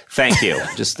kidding. Thank you.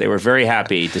 They were very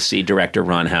happy to see director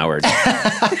Ron Howard.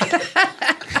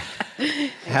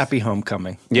 Happy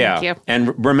homecoming. Yeah. Thank you.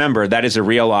 And remember, that is a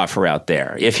real offer out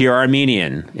there. If you're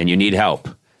Armenian and you need help,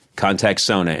 contact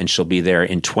Sona and she'll be there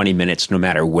in 20 minutes no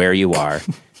matter where you are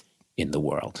in the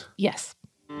world. Yes.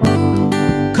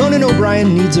 Conan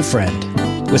O'Brien Needs a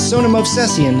Friend, with Sona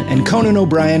Movsesian and Conan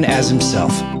O'Brien as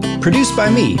himself. Produced by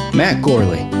me, Matt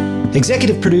Gorley.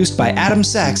 Executive produced by Adam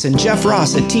Sachs and Jeff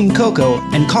Ross at Team Coco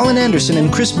and Colin Anderson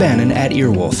and Chris Bannon at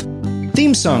Earwolf.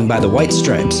 Theme song by the White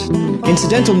Stripes.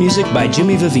 Incidental music by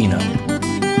Jimmy Vivino.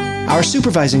 Our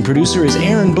supervising producer is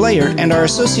Aaron Blair, and our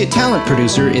associate talent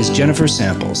producer is Jennifer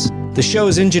Samples. The show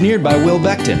is engineered by Will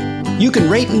Beckton. You can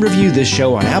rate and review this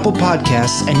show on Apple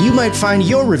Podcasts, and you might find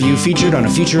your review featured on a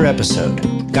future episode.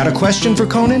 Got a question for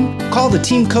Conan? Call the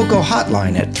Team Coco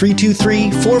hotline at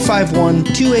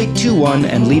 323-451-2821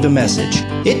 and leave a message.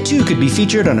 It too could be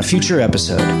featured on a future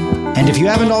episode. And if you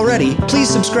haven't already, please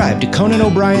subscribe to Conan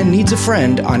O'Brien Needs a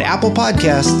Friend on Apple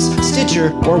Podcasts,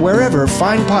 Stitcher, or wherever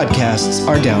fine podcasts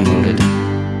are downloaded.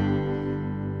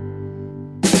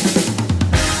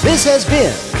 This has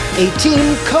been a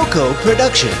Team Coco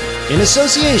production in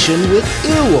association with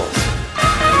Earwolf.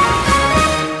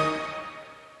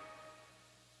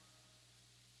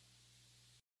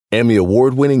 Emmy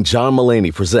award-winning John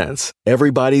Mulaney presents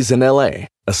Everybody's in L.A.,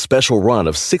 a special run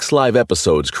of 6 live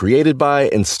episodes created by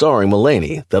and starring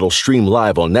Mulaney that'll stream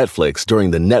live on Netflix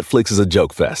during the Netflix is a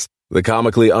Joke Fest. The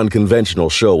comically unconventional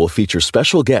show will feature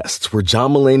special guests where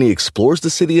John Mulaney explores the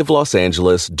city of Los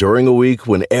Angeles during a week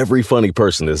when every funny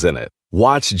person is in it.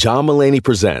 Watch John Mulaney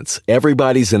Presents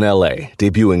Everybody's in L.A.,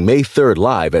 debuting May 3rd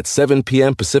live at 7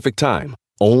 p.m. Pacific Time,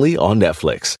 only on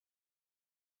Netflix.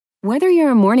 Whether you're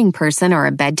a morning person or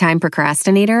a bedtime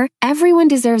procrastinator, everyone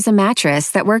deserves a mattress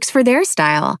that works for their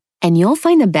style. And you'll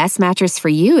find the best mattress for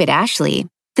you at Ashley.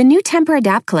 The new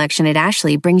Temper-Adapt collection at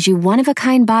Ashley brings you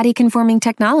one-of-a-kind body-conforming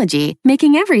technology,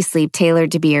 making every sleep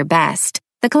tailored to be your best.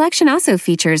 The collection also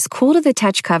features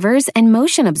cool-to-the-touch covers and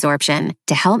motion absorption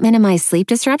to help minimize sleep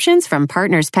disruptions from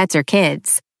partners, pets, or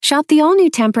kids. Shop the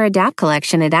all-new Temper-Adapt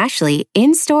collection at Ashley,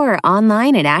 in-store or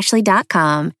online at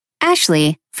ashley.com.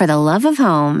 Ashley, for the love of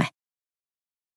home.